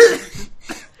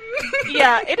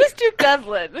 Yeah, it is Duke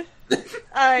Devlin.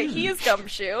 He is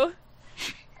Gumshoe.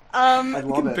 I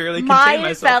love it. Barely contain My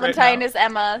myself Valentine right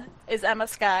now. is Emma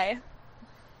Sky.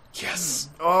 Yes.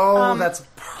 Oh, that's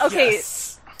Okay.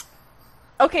 Yes.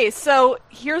 Okay, so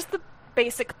here's the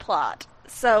basic plot.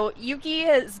 So Yugi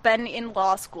has been in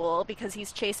law school because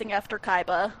he's chasing after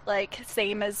Kaiba, like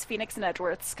same as Phoenix and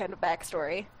Edgeworth's kind of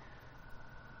backstory.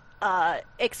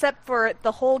 Except for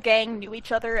the whole gang knew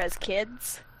each other as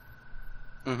kids,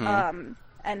 and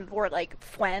were like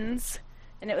friends,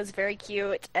 and it was very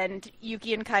cute. And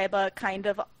Yugi and Kaiba kind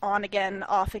of on again,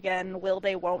 off again, will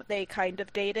they, won't they, kind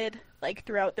of dated like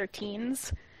throughout their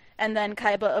teens, and then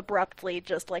Kaiba abruptly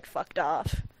just like fucked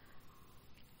off.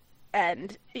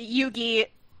 And Yugi,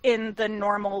 in the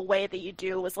normal way that you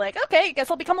do, was like, okay, I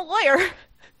guess I'll become a lawyer.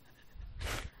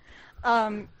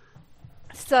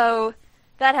 So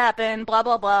that happened, blah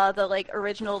blah blah, the like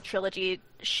original trilogy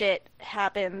shit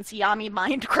happens. Yami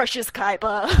mind crushes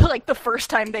Kaiba, like the first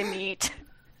time they meet.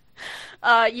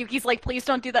 Yuki's like, please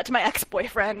don't do that to my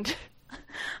ex-boyfriend.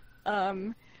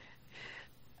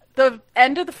 The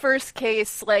end of the first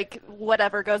case, like,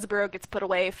 whatever, Gozeburo gets put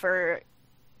away for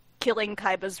killing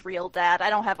Kaiba's real dad. I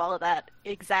don't have all of that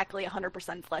exactly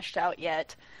 100% fleshed out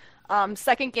yet.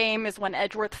 Second game is when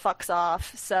Edgeworth fucks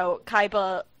off, so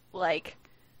Kaiba, like,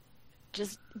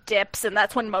 just dips, and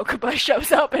that's when Mokuba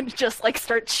shows up and just, like,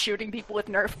 starts shooting people with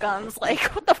Nerf guns. Like,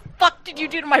 what the fuck did you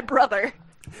do to my brother?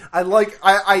 I like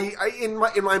I in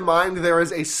my mind there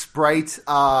is a sprite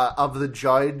of the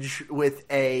judge with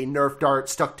a Nerf dart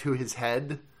stuck to his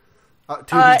head. To his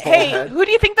bald Hey, head. who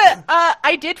do you think that,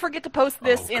 I did forget to post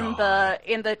this Oh, in God.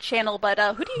 the channel, but,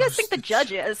 who do you guys think the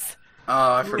judge is?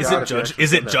 Oh, I forgot. Is it if you Judge? actually Is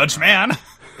said it that. Judge Man?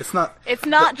 It's not. It's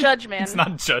not Judge Man. It's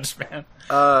not Judge Man.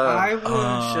 I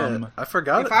would. Shit, I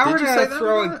forgot. If I were Did you say to that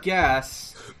throw or a not?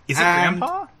 guess, Is it and-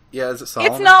 Grandpa? Yeah, is it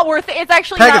Solomon? It's not worth it. It's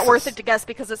actually Pegasus. not worth it to guess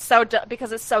because it's so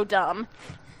dumb.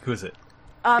 Who is it?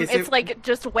 Is It's it- like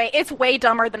just it's way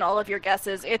dumber than all of your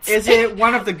guesses. It's Is it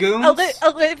one of the goons?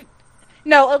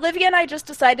 No, Olivia and I just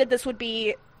decided this would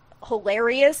be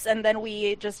hilarious, and then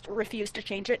we just refused to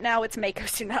change it. Now it's Mako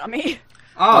Tsunami.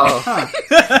 Oh, huh.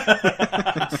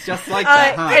 It's just like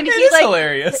that, huh? And It he is like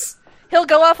hilarious. he'll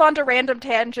go off onto random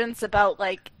tangents about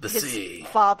like The his sea.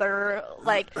 father,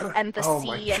 like and the Oh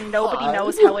my sea, and nobody God.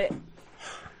 knows how it.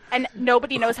 And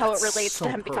nobody knows how it relates so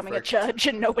to him becoming a perfect. judge,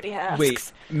 and nobody asks.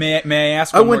 Wait, may I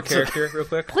ask I one more went to- character real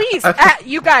quick? Please,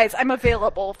 you guys, I'm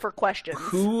available for questions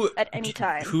at any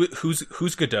time.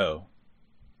 Who's Godot?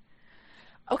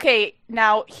 Okay,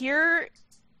 now here's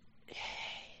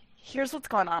what's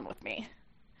going on with me.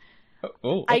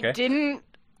 Oh, okay. I didn't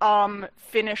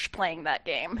finish playing that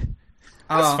game.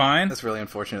 That's fine. That's really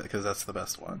unfortunate because that's the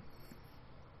best one.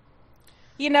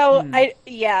 You know,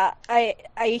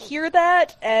 I hear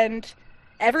that, and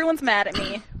everyone's mad at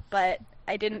me, but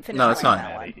I didn't finish No, it's playing not.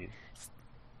 that one.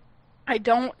 I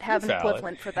don't have an Valid.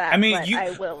 equivalent for that. I mean, but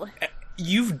I will.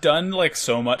 You've done like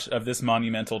so much of this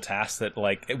monumental task that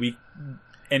like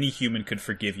any human could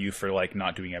forgive you for like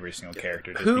not doing every single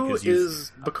character. Just Who because you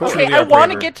is Bakura? Okay, Truly I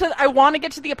want to braver.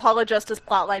 get to the Apollo Justice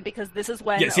plotline because this is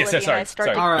when Yes, Olivia and I sorry. start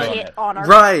to Sorry, go hit ahead. on our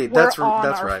Right, we're that's on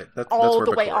right, our- that's all where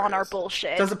the way Bakura on our is.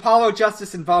 bullshit. Does Apollo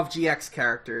Justice involve GX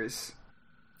characters?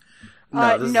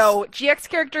 No, this is- No, GX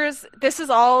characters. This is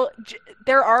all.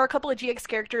 There are a couple of GX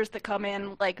characters that come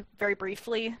in like very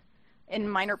briefly, in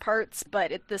minor parts,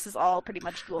 but this is all pretty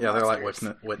much dual. Yeah, they're like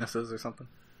monsters. witnesses or something.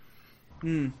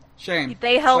 Shame.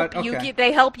 They help But, okay. Yugi.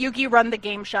 They help Yugi run the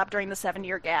game shop during the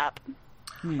 7-year gap.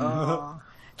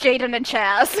 Jaden and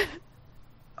Chaz.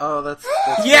 Oh, that's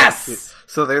Yes! really cute.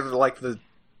 So they're like the.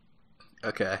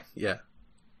 Okay, yeah.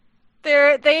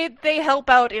 They help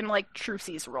out in like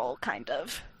Trucy's role, kind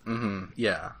of.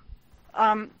 Yeah.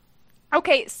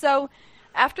 Okay, so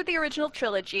after the original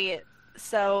trilogy,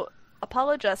 so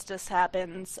Apollo Justice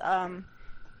happens.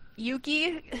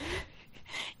 Yugi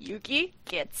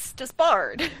gets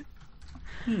disbarred.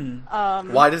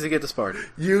 Why does he get disbarred?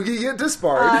 Yugi get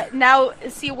disbarred. Now,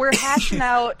 see, we're hashing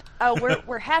out.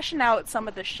 We're hashing out some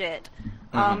of the shit.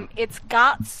 It's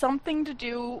got something to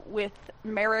do with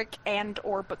Merrick and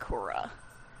or Bakura,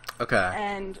 Okay.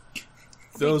 and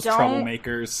those don't-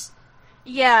 troublemakers.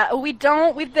 yeah, we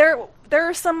don't. There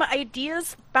are some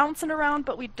ideas bouncing around,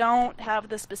 but we don't have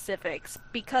the specifics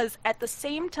because at the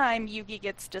same time Yugi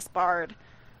gets disbarred,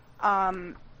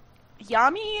 Yami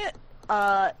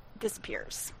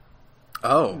disappears.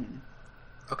 Oh.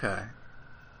 Okay.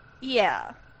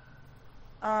 Yeah.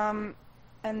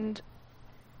 And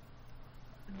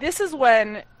this is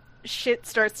when shit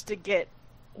starts to get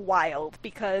wild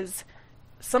because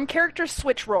some characters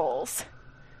switch roles.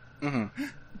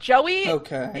 Joey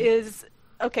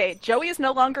Joey is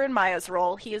no longer in Maya's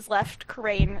role. He has left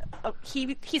Karain.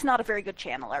 He's not a very good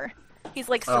channeler. He's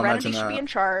like, Serenity imagine should be that. in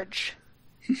charge.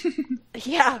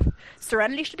 Yeah,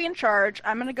 Serenity should be in charge.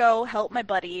 I'm gonna go help my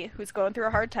buddy who's going through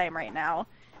a hard time right now,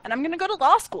 and I'm gonna go to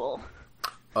law school.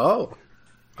 Oh.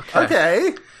 Okay.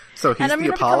 Okay. So he's And I'm the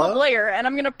gonna become Apollo. a lawyer, and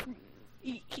I'm gonna.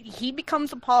 He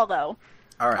becomes Apollo.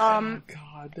 All right.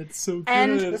 God, that's so good.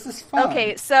 And This is fun.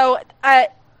 okay, so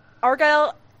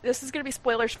Argyle, this is gonna be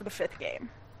spoilers for the 5th game.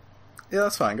 Yeah,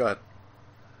 that's fine. Go ahead.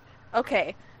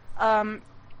 Okay,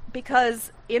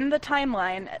 because in the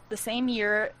timeline, the same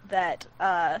year that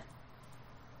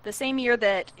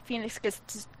Phoenix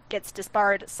gets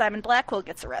disbarred, Simon Blackwell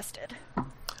gets arrested.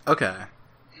 Okay.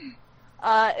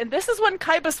 And this is when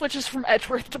Kaiba switches from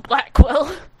Edgeworth to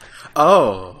Blackwell.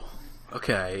 Oh.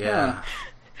 Okay. Yeah.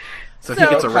 So, he So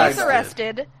gets he's arrested.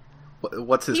 arrested.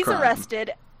 What's his He's crime?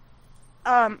 arrested.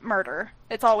 Murder.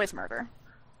 It's always murder.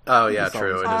 Oh yeah, It's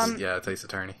true. It always- is. Yeah, it's Ace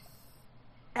Attorney.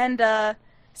 And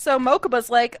so Mokuba's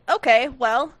like, okay,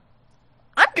 well,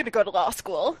 I'm gonna go to law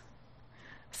school.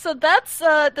 So that's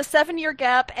the 7-year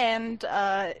gap and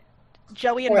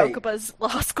Joey and Wait. Mokuba's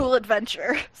law school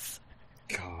adventures.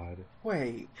 God.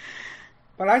 Wait.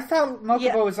 But I thought Mokuba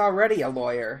Yeah. was already a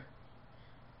lawyer.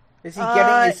 Is he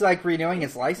getting is like renewing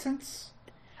his license?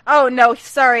 Oh no,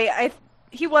 sorry,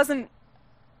 he wasn't.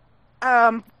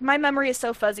 My memory is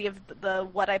so fuzzy of the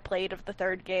what I played of the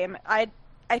 3rd game. I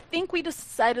think we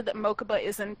decided that Mokuba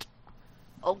isn't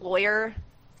a lawyer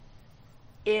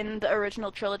in the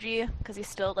original trilogy because he's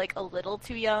still like a little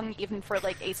too young even for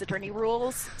like Ace Attorney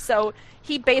rules. So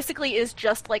he basically is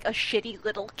just like a shitty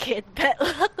little kid that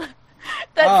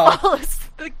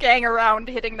the gang around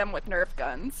hitting them with Nerf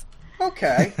guns.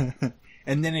 Okay.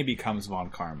 And then he becomes Von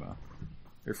Karma.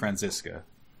 Or Franziska.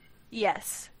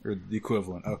 Yes. Or the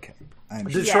equivalent. Okay. I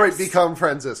understand. Detroit Yes. become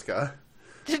Franziska.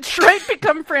 Detroit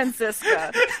become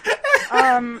Franziska.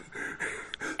 And,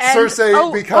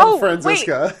 Cersei become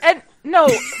Franziska. Wait, and no,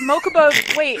 Mokuba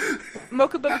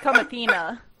become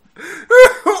Athena.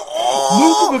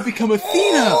 Mokuba become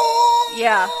Athena!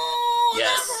 Yeah.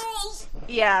 Yes.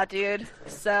 Yeah, dude.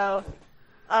 So,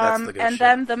 That's the good and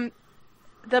shit.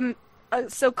 then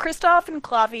so Kristoff and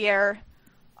Clavier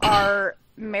are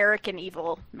Merrick and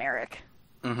evil Merrick.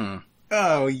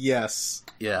 Oh, yes.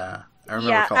 Yeah. I remember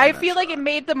Yeah, calling I that feel like shot. it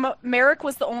made the Merrick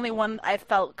was the only one I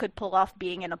felt could pull off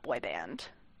being in a boy band.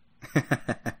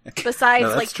 Besides, No,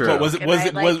 that's like, true. But was it was and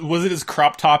it I, was was it his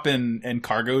crop top and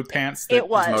cargo pants? That It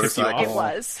was. tipped you motorcycle. It off?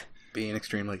 was. Being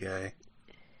extremely gay.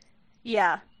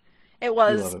 Yeah. It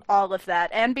love was it. all of that.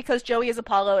 And because Joey is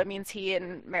Apollo, it means he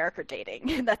and Merrick are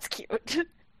dating. That's cute.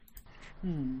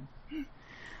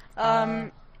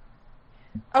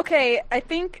 Okay, I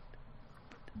think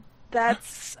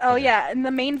that's... Oh, yeah, and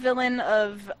the main villain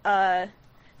of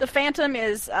the Phantom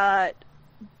is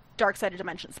Dark-Sided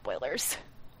Dimension spoilers.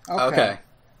 Okay.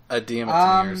 A DM it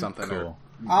to me or something. Cool.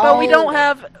 But we don't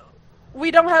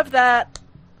have that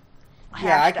Yeah, I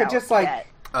hashed could out just, like, yet.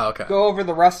 Oh, okay. go over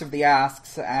the rest of the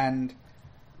asks and...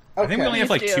 Okay. I think we only have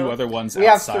like Please two do. other ones We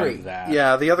have outside three. of that.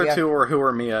 Yeah, the other Yeah. two were Who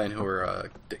Are Mia and Who Are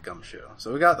Dick Gumshoe.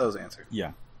 So we got those answered.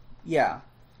 Yeah. Yeah.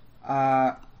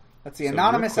 Let's see. So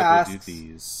Anonymous real quick, we'll asks, do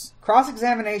these.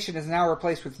 cross-examination is now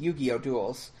replaced with Yu-Gi-Oh!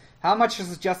 Duels. How much does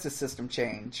the justice system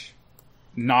change?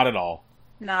 Not at all.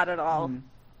 Not at all.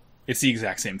 It's the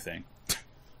exact same thing.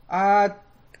 I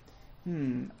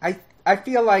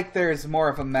feel like there's more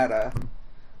of a meta.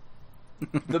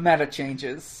 The meta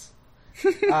changes.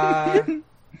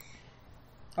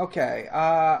 Okay.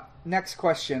 Next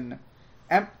question.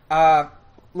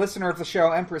 Listener of the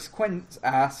show, Empress Quinn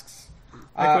asks.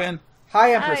 Hi, Quinn.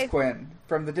 Hi, Empress Hi. Quinn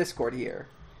from the Discord here.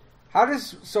 How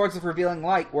does Swords of Revealing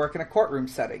Light work in a courtroom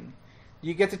setting? Do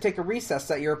you get to take a recess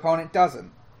that your opponent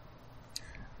doesn't?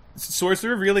 Swords of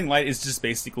Revealing Light is just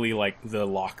basically like the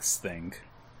locks thing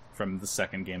from the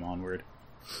second game onward.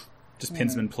 Just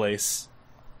pins them in place.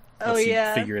 Oh, Lets you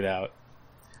yeah. figure it out.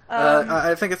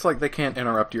 I think it's like they can't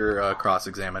interrupt your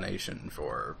cross-examination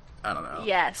for, I don't know,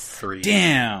 Yes. three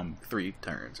Damn.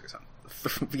 turns or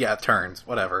something. Yeah, turns,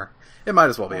 whatever. It might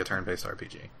as well be a turn-based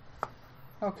RPG.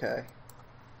 Okay.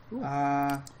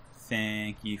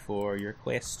 Thank you for your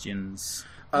questions.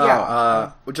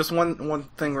 Just one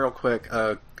thing real quick.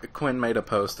 Quinn made a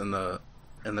post in the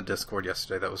Discord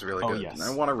yesterday that was really Oh, good. yes. And I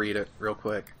want to read it real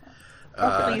quick.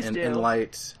 Please in do.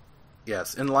 light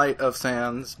of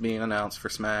Sans being announced for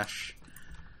Smash,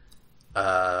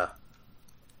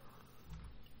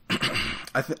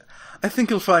 I think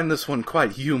you'll find this one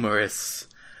quite humorous.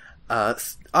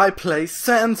 I play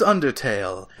Sans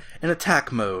Undertale in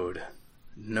attack mode.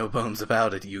 No bones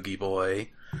about it, Yugi boy.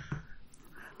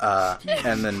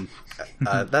 And then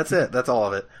that's it. That's all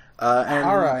of it. And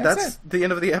All right. that's the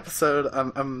end of the episode.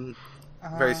 I'm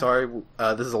very sorry.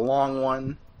 This is a long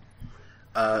one.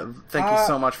 Thank you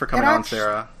so much for coming and on, actu-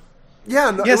 Sarah.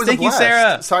 Yeah, no, Yes, it was thank a you,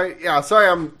 blast. Sarah. Sorry,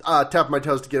 I'm tapping my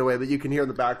toes to get away, but you can hear in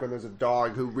the background there's a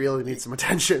dog who really needs some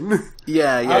attention.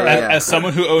 Yeah. As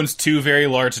someone who owns two very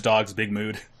large dogs, big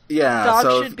mood. Yeah, Dogs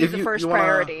so should be if the you, first you wanna,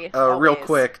 priority, real always.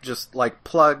 quick, just like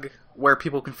plug where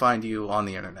people can find you on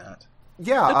the internet.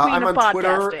 Yeah, The queen I'm of on Twitter.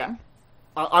 podcasting.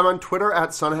 I'm on Twitter at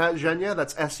SunhatZhenya.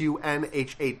 That's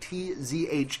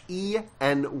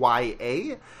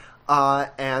SunhatZhenya.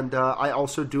 And I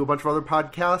also do a bunch of other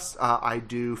podcasts. I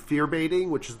do Fear Baiting,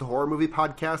 which is the horror movie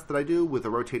podcast that I do with a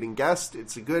rotating guest.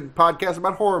 It's a good podcast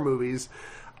about horror movies.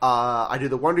 I do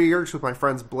the Wonder Years with my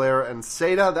friends Blair and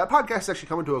Seda. That podcast is actually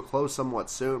coming to a close somewhat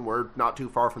soon. We're not too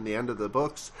far from the end of the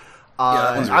books.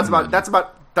 that one's really good.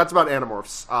 That's about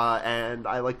Animorphs, and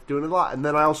I like doing it a lot. And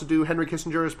then I also do Henry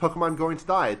Kissinger's Pokemon Going to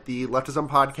Die, the Leftism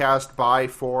podcast by,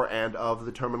 for, and of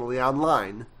the Terminally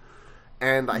Online.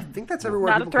 And I think that's everywhere.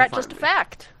 Not a people threat, can find just a me.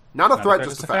 fact. Not a threat,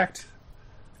 just a fact.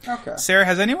 Okay. Sarah,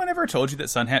 has anyone ever told you that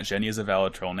Sunhat Jenny is a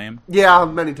valid troll name? Yeah,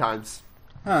 many times.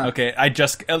 Okay, I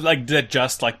just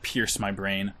like pierced my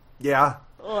brain. Yeah,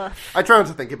 Ugh. I try not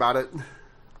to think about it.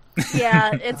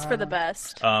 Yeah, it's for the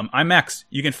best. I'm Max.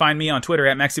 You can find me on Twitter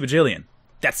at MaxyBajillion.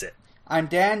 That's it. I'm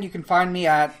Dan. You can find me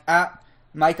at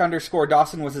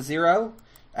Mike_Dawson was a 0.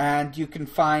 And you can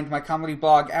find my comedy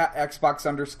blog at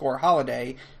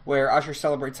Xbox_Holiday, where Usher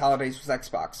celebrates holidays with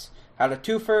Xbox. Had a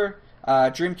twofer,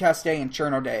 Dreamcast Day and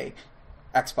Cherno Day,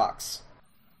 Xbox.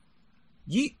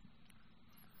 Yeet.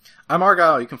 I'm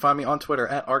Argyle. You can find me on Twitter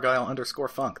at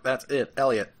Argyle_funk. That's it.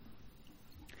 Elliot.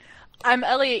 I'm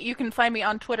Elliot. You can find me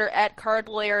on Twitter at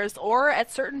CardLayers, or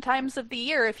at certain times of the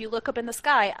year, if you look up in the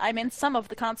sky, I'm in some of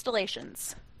the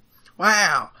constellations.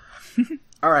 Wow.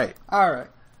 All right.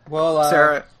 Well,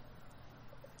 Sarah.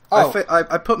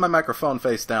 I put my microphone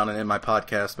face down and in my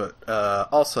podcast, but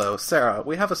also, Sarah,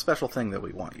 we have a special thing that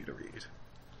we want you to read.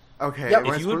 Okay. Yep.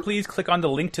 If you would please click on the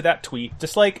link to that tweet,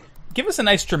 just give us a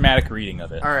nice dramatic reading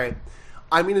of it. All right.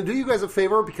 I'm going to do you guys a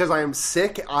favor because I am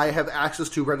sick. I have access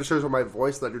to registers on my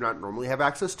voice that I do not normally have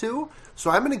access to.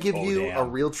 So I'm going to give you a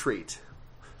real treat.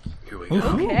 Here we go.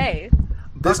 Okay.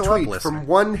 This Buckle up, tweet listener. from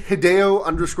one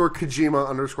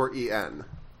Hideo_Kojima_EN.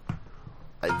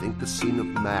 I think the scene of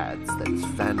Mads that his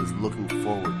fan is looking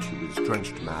forward to is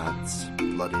drenched Mads,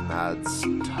 bloody Mads,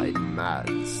 tight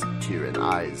Mads, tearing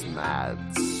eyes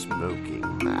Mads,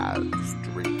 smoking Mads,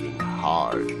 drinking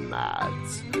hard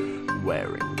Mads,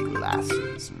 wearing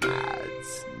glasses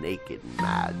Mads, naked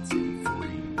Mads in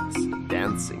freeze,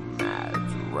 dancing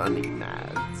Mads, running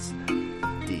Mads.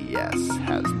 DS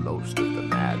has most of the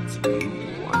Mads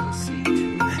you want to see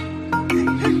too.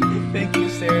 Thank you,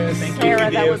 Sarah. Thank Sarah,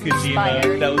 you, that Hideo was Kojima.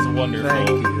 inspired. That was wonderful. Thank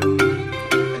you.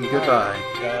 And goodbye.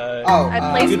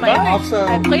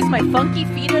 I placed my funky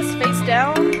fetus face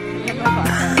down in my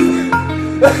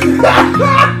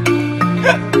podcast.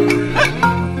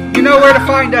 you know where to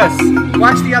find us.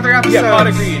 Watch the other episodes. Yeah, Pod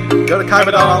agreed. Go to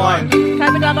Kaiba.online.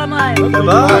 Kaiba.online.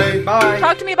 Goodbye. Bye.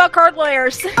 Talk to me about card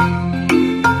lawyers.